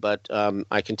 Maybe, but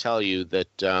I can tell you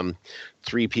that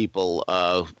three people,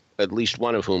 at least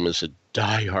one of whom is a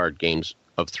diehard Games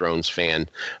of Thrones fan,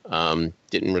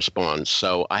 didn't respond.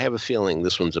 So I have a feeling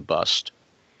this one's a bust.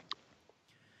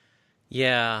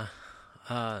 Yeah.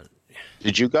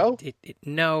 Did you go?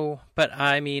 No, but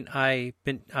I mean, I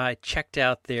checked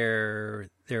out their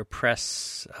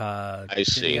press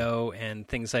video and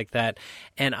things like that,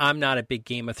 and I'm not a big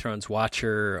Game of Thrones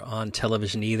watcher on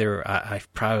television either.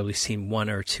 I've probably seen one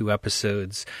or two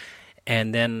episodes,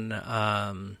 and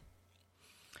then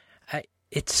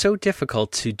it's so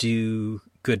difficult to do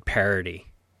good parody.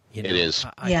 It is.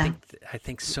 I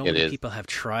think so many people have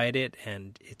tried it,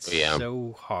 and it's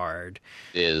so hard.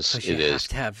 It is.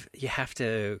 You have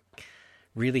to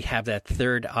really have that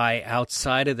third eye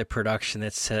outside of the production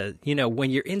that says,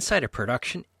 when you're inside a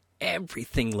production,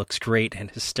 everything looks great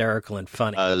and hysterical and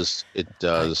funny. It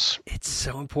does. It's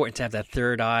so important to have that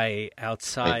third eye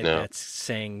outside that's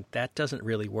saying that doesn't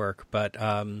really work. But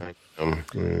and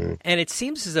it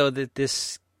seems as though that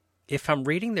this. If I'm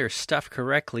reading their stuff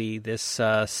correctly, this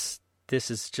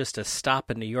is just a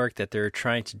stop in New York that they're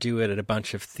trying to do it at a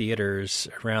bunch of theaters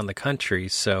around the country.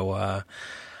 So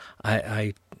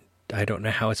I don't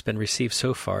know how it's been received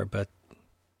so far, but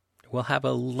we'll have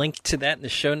a link to that in the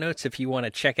show notes if you want to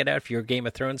check it out, if you're a Game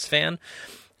of Thrones fan,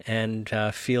 and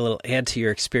feel it'll add to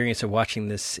your experience of watching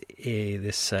this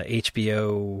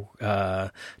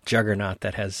HBO juggernaut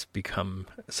that has become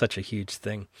such a huge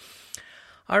thing.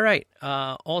 All right.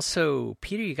 Also,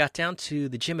 Peter, you got down to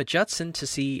the Gym at Judson to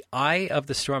see Eye of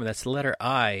the Storm. That's the letter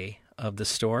I of the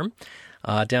Storm,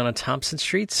 down on Thompson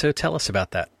Street. So tell us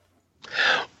about that.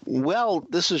 Well,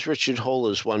 this is Richard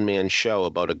Holler's one-man show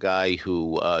about a guy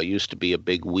who used to be a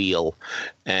big wheel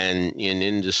and in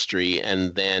industry,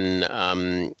 and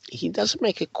then he doesn't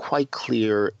make it quite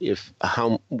clear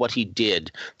what he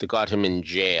did that got him in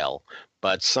jail.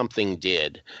 But something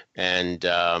did, and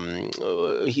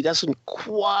he doesn't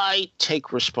quite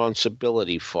take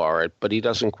responsibility for it, but he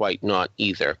doesn't quite not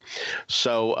either.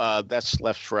 So that's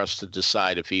left for us to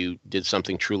decide if he did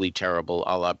something truly terrible,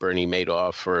 a la Bernie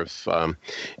Madoff, or if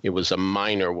it was a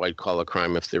minor white-collar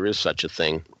crime, if there is such a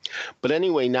thing. But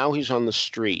anyway, now he's on the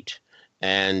street,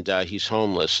 and he's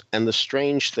homeless. And the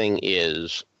strange thing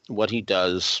is, what he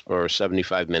does for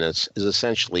 75 minutes is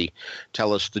essentially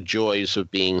tell us the joys of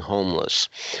being homeless.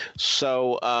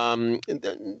 So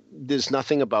there's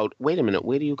nothing about, wait a minute,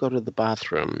 where do you go to the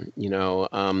bathroom?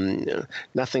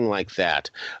 Nothing like that.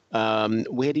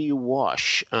 Where do you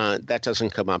wash? That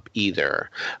doesn't come up either.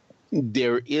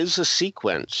 There is a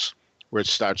sequence where it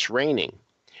starts raining,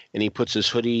 and he puts his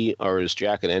hoodie, or his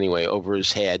jacket anyway, over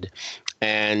his head.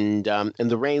 And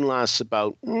the rain lasts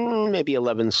about maybe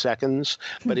 11 seconds,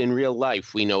 but in real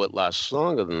life we know it lasts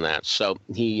longer than that. So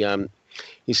he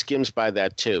skims by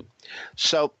that too.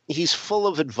 So he's full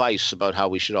of advice about how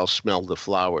we should all smell the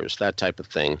flowers, that type of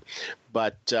thing.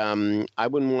 But I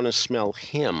wouldn't want to smell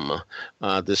him,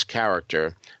 this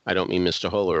character. I don't mean Mr.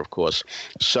 Holler, of course.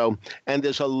 So, and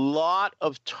there's a lot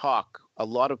of talk, a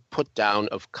lot of put down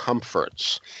of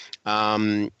comforts.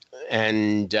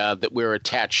 And that we're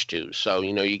attached to. So,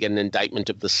 you get an indictment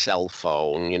of the cell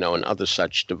phone, and other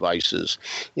such devices.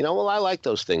 Well, I like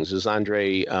those things. As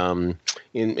Andre,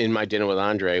 in my dinner with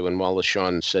Andre, when Wallace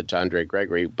Shawn said to Andre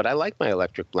Gregory, but I like my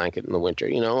electric blanket in the winter,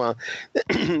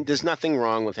 there's nothing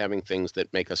wrong with having things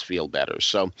that make us feel better.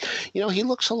 So, he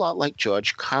looks a lot like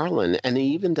George Carlin, and he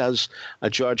even does a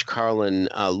George Carlin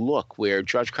look, where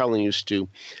George Carlin used to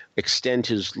extend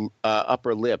his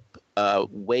upper lip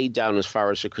way down as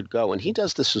far as it could go. And he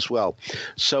does this as well.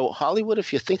 So Hollywood,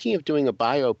 if you're thinking of doing a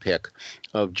biopic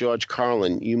of George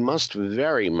Carlin, you must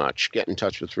very much get in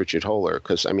touch with Richard Holler,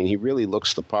 because, he really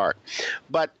looks the part.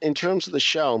 But in terms of the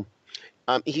show,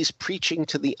 he's preaching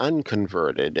to the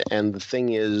unconverted. And the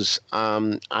thing is,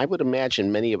 I would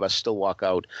imagine many of us still walk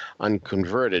out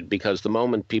unconverted, because the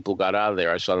moment people got out of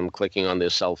there, I saw them clicking on their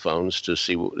cell phones to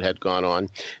see what had gone on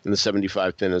in the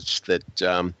 75 minutes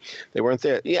that they weren't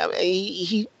there. Yeah,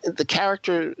 the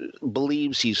character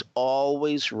believes he's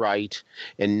always right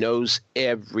and knows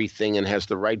everything and has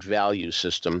the right value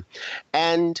system.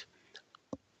 And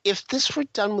if this were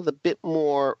done with a bit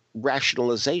more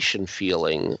rationalization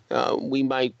feeling, we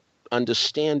might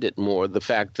understand it more. The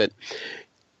fact that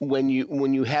when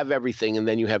you have everything and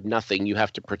then you have nothing, you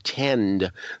have to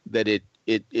pretend that it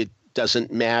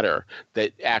doesn't matter,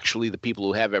 that actually the people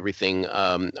who have everything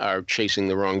are chasing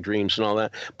the wrong dreams and all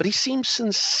that. But he seems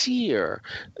sincere,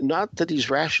 not that he's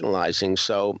rationalizing.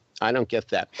 So I don't get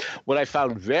that. What I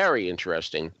found very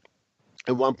interesting,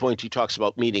 at one point, he talks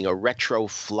about meeting a retro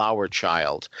flower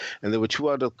child, and there were two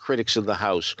other critics of the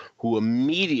House who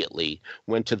immediately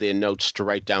went to their notes to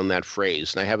write down that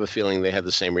phrase. And I have a feeling they had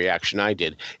the same reaction I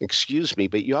did. Excuse me,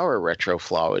 but you're a retro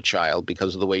flower child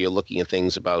because of the way you're looking at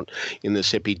things about in this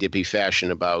hippy-dippy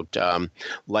fashion about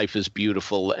life is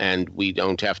beautiful and we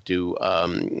don't have to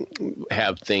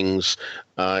have things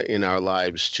in our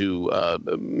lives to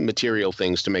material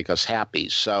things to make us happy.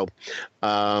 So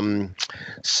I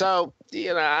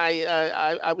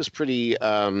was pretty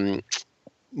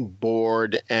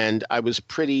bored, and I was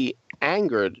pretty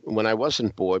angered when I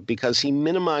wasn't bored because he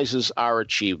minimizes our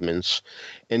achievements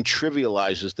and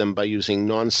trivializes them by using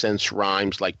nonsense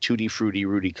rhymes like Tutti Frutti,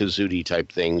 Rudy Kazootie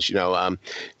type things,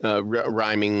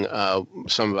 rhyming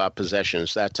some of our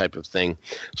possessions, that type of thing.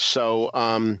 So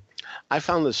I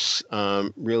found this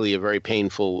really a very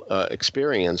painful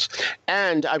experience.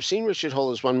 And I've seen Richard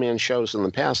Holler's one-man shows in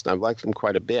the past, and I've liked them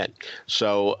quite a bit.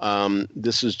 So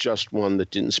this is just one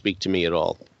that didn't speak to me at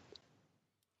all.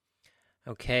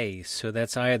 Okay, so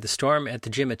that's Eye of the Storm at the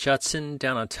Gym at Judson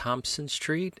down on Thompson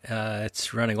Street.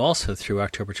 It's running also through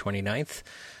October 29th,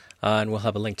 and we'll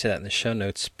have a link to that in the show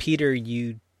notes. Peter,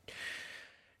 you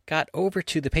got over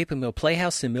to the Paper Mill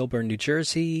Playhouse in Millburn, New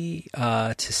Jersey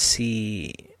to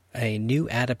see a new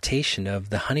adaptation of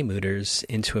The Honeymooners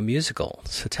into a musical.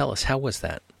 So tell us, how was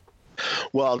that?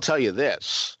 Well, I'll tell you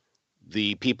this.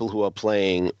 The people who are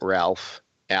playing Ralph,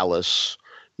 Alice,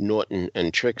 Norton,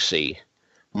 and Trixie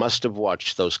must have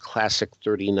watched those classic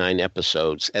 39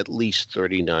 episodes at least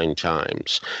 39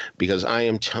 times, because I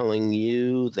am telling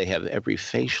you, they have every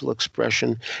facial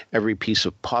expression, every piece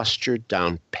of posture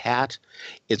down pat.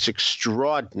 It's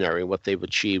extraordinary what they've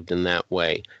achieved in that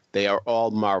way. They are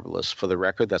all marvelous. For the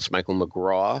record, that's Michael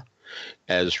McGraw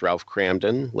as Ralph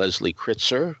Cramden, Leslie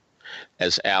Kritzer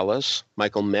as Alice,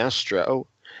 Michael Mastro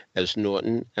as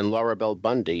Norton, and Laura Bell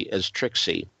Bundy as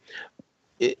Trixie.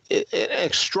 An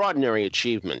extraordinary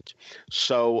achievement.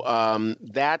 So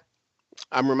that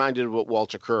I'm reminded of what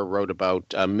Walter Kerr wrote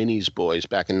about Minnie's Boys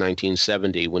back in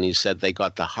 1970 when he said they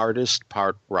got the hardest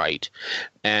part right,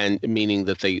 and meaning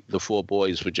that the four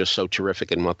boys were just so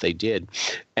terrific in what they did.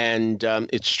 And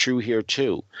it's true here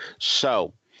too.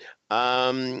 So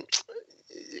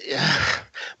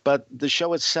but the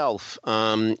show itself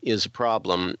is a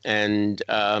problem, and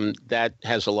that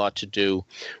has a lot to do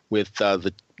with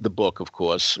the book, of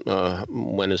course.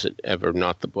 When is it ever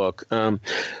not the book?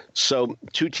 So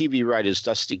two TV writers,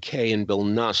 Dusty Kaye and Bill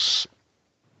Nuss,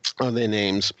 are their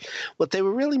names. What they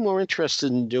were really more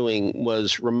interested in doing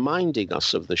was reminding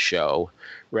us of the show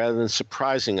rather than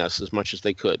surprising us as much as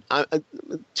they could.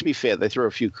 To be fair, they threw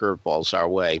a few curveballs our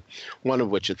way, one of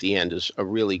which at the end is a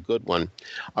really good one.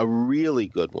 A really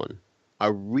good one.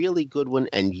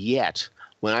 And yet,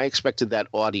 when I expected that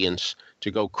audience to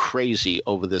go crazy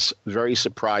over this very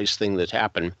surprise thing that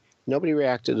happened, nobody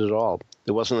reacted at all.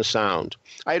 There wasn't a sound.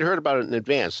 I had heard about it in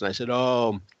advance, and I said,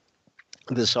 oh,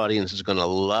 this audience is going to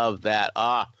love that.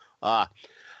 I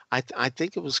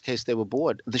think it was the case they were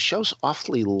bored. The show's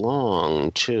awfully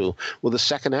long, too, with a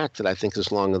second act that I think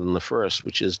is longer than the first,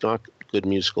 which is not good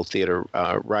musical theater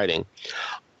writing.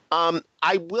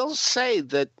 I will say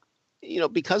that,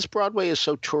 because Broadway is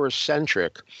so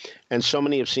tourist-centric, and so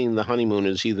many have seen The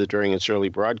Honeymooners either during its early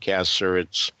broadcasts or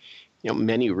its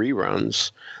many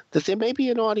reruns, that there may be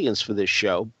an audience for this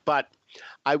show, but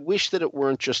I wish that it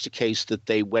weren't just a case that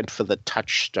they went for the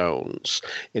touchstones.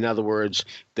 In other words,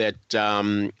 that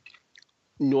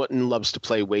Norton loves to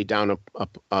play way down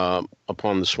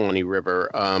upon the Swanee River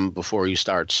before he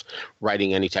starts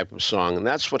writing any type of song. And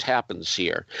that's what happens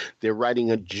here. They're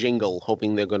writing a jingle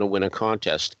hoping they're going to win a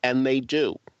contest. And they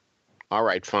do. All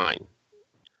right, fine.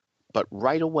 But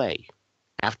right away,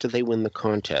 after they win the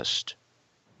contest,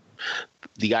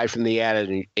 the guy from the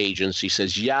ad agency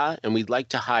says, yeah, and we'd like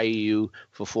to hire you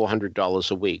for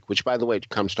 $400 a week, which, by the way,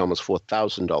 comes to almost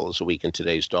 $4,000 a week in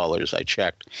today's dollars. I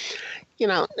checked.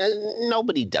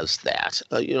 Nobody does that.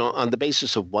 On the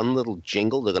basis of one little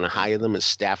jingle, they're going to hire them as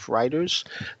staff writers?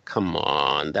 Come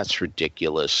on, that's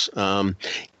ridiculous.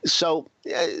 So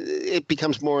it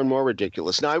becomes more and more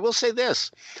ridiculous. Now, I will say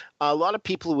this. A lot of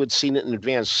people who had seen it in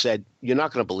advance said, you're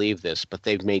not going to believe this, but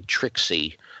they've made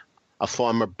Trixie a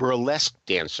former burlesque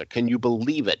dancer. Can you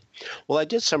believe it? Well, I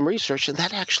did some research, and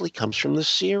that actually comes from the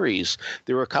series.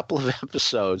 There were a couple of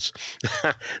episodes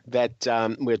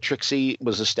that where Trixie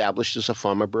was established as a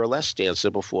former burlesque dancer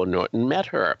before Norton met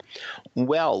her.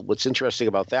 Well, what's interesting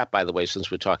about that, by the way, since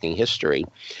we're talking history,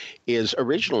 is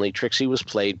originally Trixie was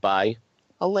played by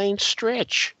Elaine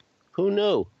Stritch. Who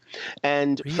knew?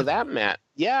 And Really? for that matter,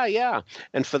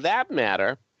 and for that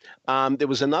matter, there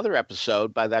was another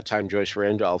episode. By that time, Joyce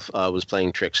Randolph was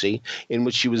playing Trixie, in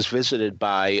which she was visited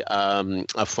by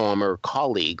a former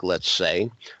colleague, let's say,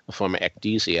 a former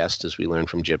ecdesiast, as we learned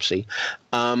from Gypsy.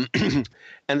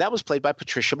 And that was played by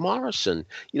Patricia Morrison,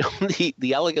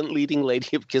 the elegant leading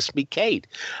lady of Kiss Me Kate,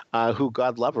 who,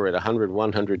 God love her, at 101,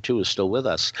 102 is still with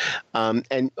us.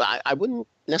 And I wouldn't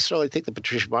necessarily think that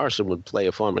Patricia Morrison would play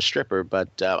a former stripper,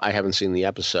 but I haven't seen the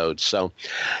episode. So,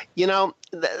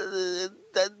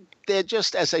 they're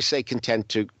just, as I say, content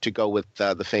to go with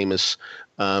the famous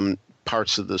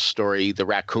parts of the story. The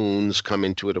raccoons come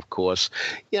into it, of course.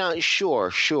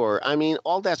 Sure. I mean,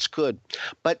 all that's good.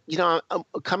 But,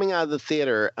 coming out of the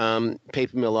theater,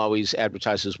 Paper Mill always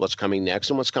advertises what's coming next,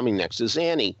 and what's coming next is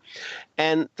Annie.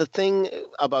 And the thing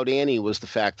about Annie was the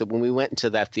fact that when we went into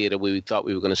that theater, we thought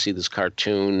we were going to see this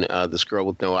cartoon, this girl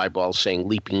with no eyeballs saying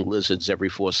leaping lizards every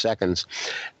 4 seconds.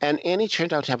 And Annie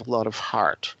turned out to have a lot of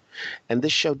heart. And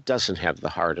this show doesn't have the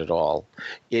heart at all.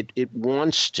 It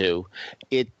wants to.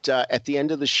 At the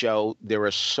end of the show, there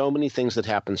are so many things that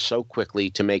happen so quickly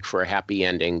to make for a happy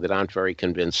ending that aren't very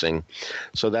convincing.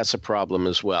 So that's a problem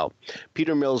as well.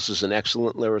 Peter Mills is an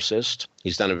excellent lyricist.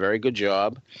 He's done a very good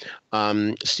job.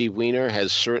 Steve Weiner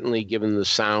has certainly given the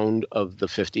sound of the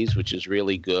 50s, which is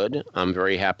really good. I'm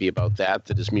very happy about that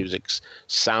his music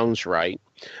sounds right.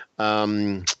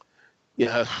 I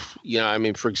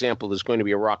mean, for example, there's going to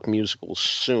be a rock musical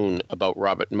soon about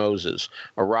Robert Moses,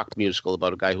 a rock musical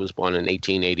about a guy who was born in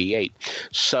 1888.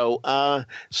 So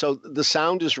the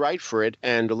sound is right for it,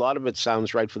 and a lot of it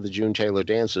sounds right for the June Taylor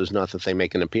Dancers, not that they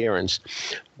make an appearance.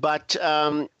 But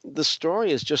the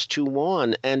story is just too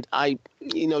worn, and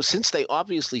since they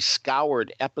obviously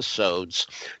scoured episodes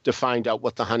to find out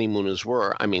what the honeymooners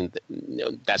were, I mean,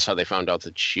 that's how they found out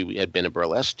that she had been a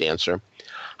burlesque dancer.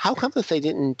 How come that they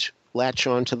didn't latch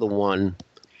on to the one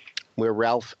where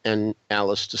Ralph and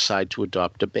Alice decide to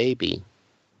adopt a baby?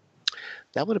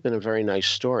 That would have been a very nice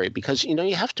story, because,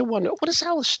 you have to wonder, what does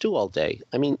Alice do all day?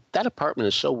 I mean, that apartment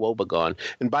is so woebegone.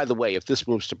 And by the way, if this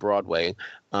moves to Broadway,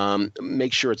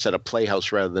 make sure it's at a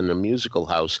playhouse rather than a musical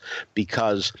house,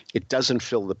 because it doesn't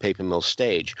fill the Paper Mill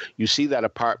stage. You see that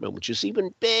apartment, which is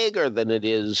even bigger than it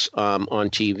is on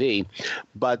TV,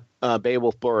 but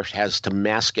Beowulf Burritt has to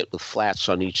mask it with flats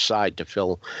on each side to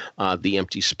fill the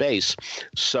empty space.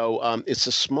 So it's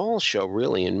a small show,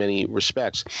 really, in many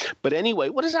respects. But anyway,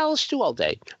 what does Alice do all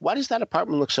day? Why does that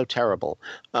apartment look so terrible?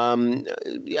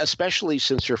 Especially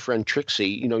since her friend Trixie,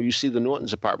 you see the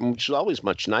Nortons' apartment, which is always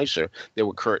much nicer. There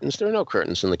were curtains. There are no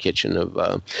curtains in the kitchen of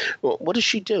what does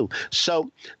she do?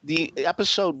 So the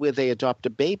episode where they adopt a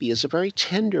baby is a very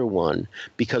tender one,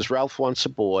 because Ralph wants a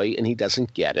boy and he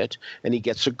doesn't get it, and he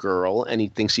gets a girl and he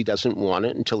thinks he doesn't want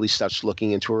it until he starts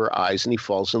looking into her eyes and he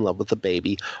falls in love with the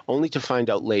baby, only to find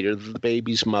out later that the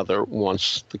baby's mother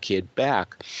wants the kid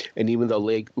back. And even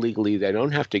though legally they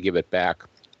don't have to give it back,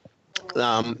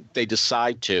 they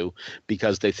decide to,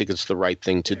 because they think it's the right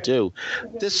thing to do.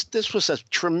 This was a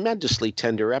tremendously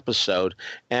tender episode,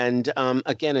 and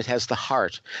again, it has the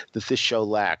heart that this show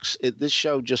lacks. This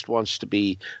show just wants to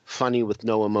be funny with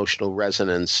no emotional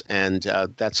resonance, and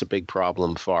that's a big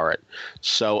problem for it.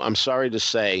 So I'm sorry to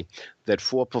say that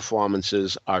 4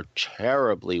 performances are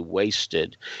terribly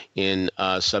wasted in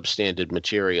substandard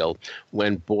material,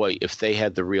 when, boy, if they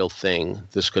had the real thing,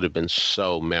 this could have been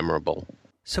so memorable.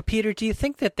 So, Peter, do you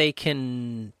think that they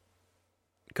can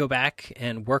go back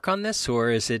and work on this, or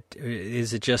is it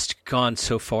just gone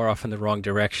so far off in the wrong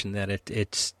direction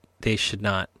that they should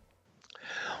not?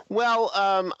 Well,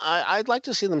 I'd like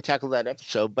to see them tackle that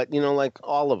episode, but, like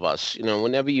all of us,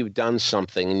 whenever you've done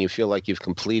something and you feel like you've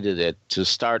completed it, to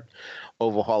start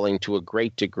overhauling to a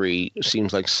great degree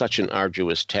seems like such an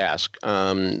arduous task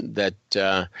that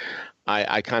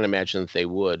I can't imagine that they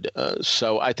would.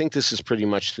 So I think this is pretty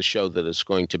much the show that it's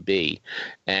going to be.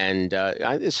 And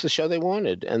it's the show they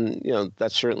wanted. And,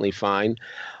 that's certainly fine.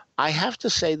 I have to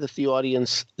say that the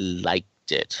audience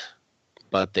liked it,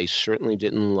 but they certainly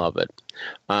didn't love it.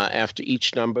 After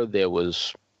each number, there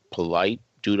was polite,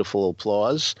 dutiful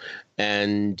applause.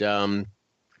 And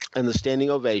the standing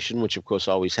ovation, which of course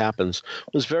always happens,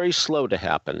 was very slow to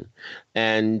happen.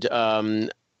 And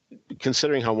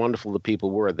considering how wonderful the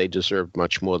people were, they deserved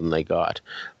much more than they got.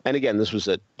 And again, this was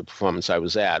at the performance I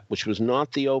was at, which was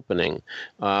not the opening.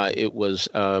 It was,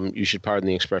 you should pardon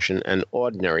the expression, an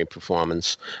ordinary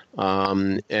performance.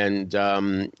 So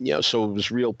it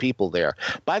was real people there.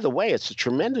 By the way, it's a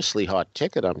tremendously hot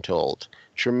ticket, I'm told.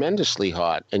 Tremendously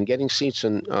hot, and getting seats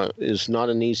is not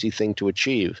an easy thing to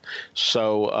achieve.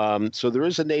 So there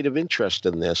is a native interest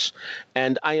in this.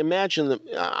 And I imagine that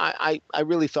I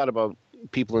really thought about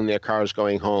people in their cars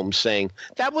going home saying,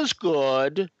 that was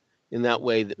good. In that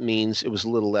way, that means it was a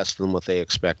little less than what they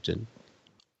expected.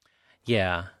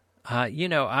 Yeah.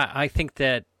 I think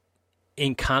that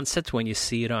in concept, when you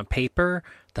see it on paper,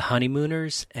 The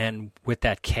Honeymooners, and with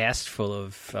that cast full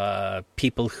of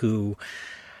people who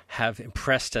have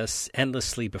impressed us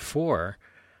endlessly before,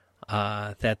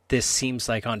 that this seems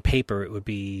like on paper it would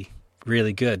be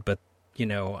really good. But,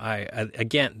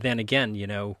 again,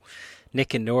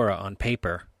 Nick and Nora on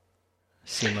paper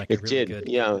seemed like it really did. Good.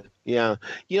 Yeah.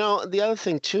 The other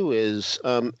thing too is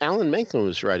Alan Menken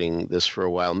was writing this for a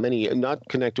while. Not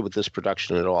connected with this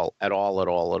production at all.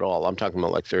 I'm talking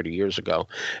about like 30 years ago,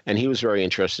 and he was very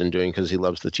interested in doing because he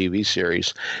loves the TV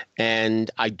series.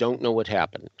 And I don't know what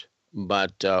happened,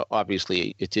 but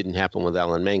obviously it didn't happen with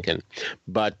Alan Menken.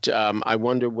 But I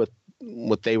wonder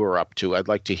what they were up to. I'd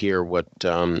like to hear what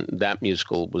that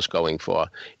musical was going for,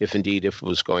 if it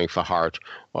was going for heart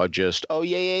or just, oh,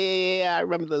 yeah, I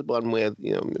remember the one where,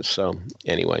 so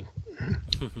anyway.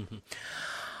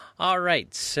 All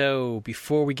right, so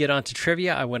before we get on to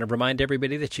trivia, I want to remind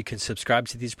everybody that you can subscribe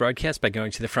to these broadcasts by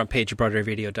going to the front page of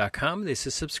BroadwayRadio.com. This is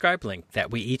a subscribe link. That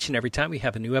way, each and every time we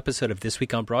have a new episode of This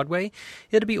Week on Broadway,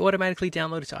 it'll be automatically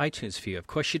downloaded to iTunes for you. Of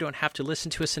course, you don't have to listen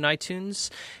to us in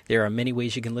iTunes. There are many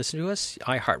ways you can listen to us.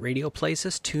 iHeartRadio plays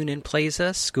us, TuneIn plays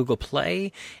us, Google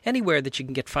Play, anywhere that you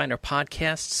can find our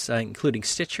podcasts, including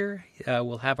Stitcher,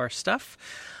 will have our stuff.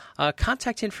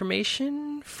 Contact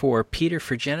information for Peter,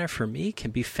 for Jenna, for me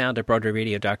can be found at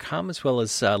BroadwayRadio.com, as well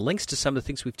as links to some of the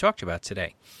things we've talked about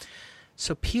today.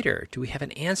 So, Peter, do we have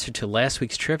an answer to last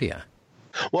week's trivia?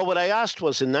 Well, what I asked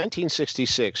was, in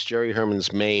 1966, Jerry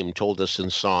Herman's Mame told us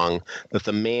in song that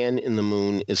the man in the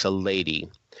moon is a lady.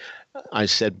 I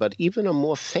said, but even a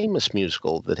more famous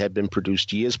musical that had been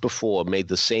produced years before made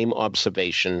the same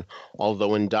observation,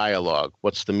 although in dialogue.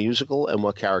 What's the musical and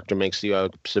what character makes the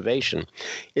observation?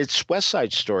 It's West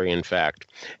Side Story, in fact.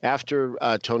 After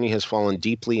Tony has fallen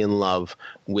deeply in love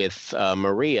with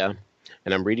Maria,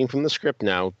 and I'm reading from the script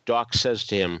now, Doc says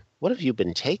to him, what have you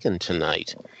been taking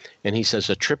tonight? And he says,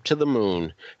 a trip to the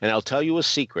moon. And I'll tell you a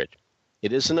secret.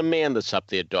 It isn't a man that's up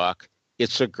there, Doc.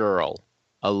 It's a girl,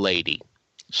 a lady.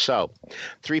 So,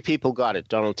 3 people got it,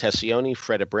 Donald Tessioni,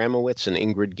 Fred Abramowitz, and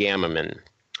Ingrid Gammerman.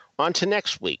 On to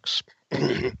next week's.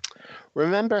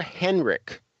 Remember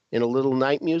Henrik in A Little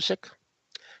Night Music?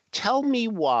 Tell me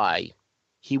why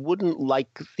he wouldn't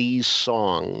like these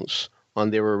songs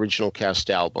on their original cast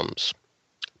albums.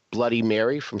 Bloody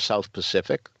Mary from South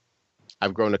Pacific.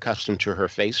 I've Grown Accustomed to Her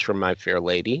Face from My Fair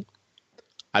Lady.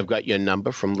 I've Got Your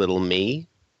Number from Little Me.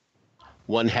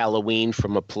 One Halloween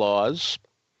from Applause.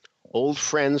 Old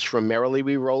Friends from Merrily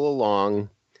We Roll Along,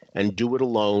 and Do It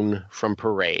Alone from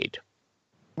Parade.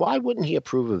 Why wouldn't he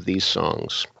approve of these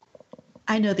songs?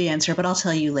 I know the answer, but I'll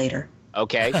tell you later.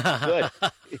 Okay, good.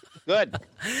 Good.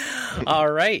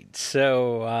 All right,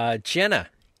 so Jenna,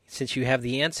 since you have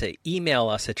the answer, email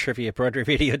us at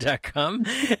trivia@broadwayradio.com.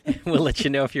 We'll let you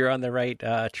know if you're on the right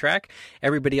track.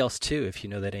 Everybody else, too, if you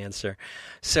know that answer.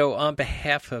 So on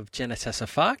behalf of Jenna Tessa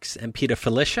Fox and Peter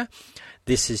Felicia,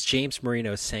 this is James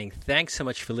Marino saying thanks so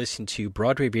much for listening to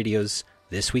Broadway Radio's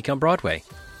This Week on Broadway.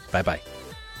 Bye-bye.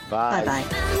 Bye.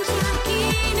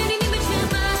 Bye-bye.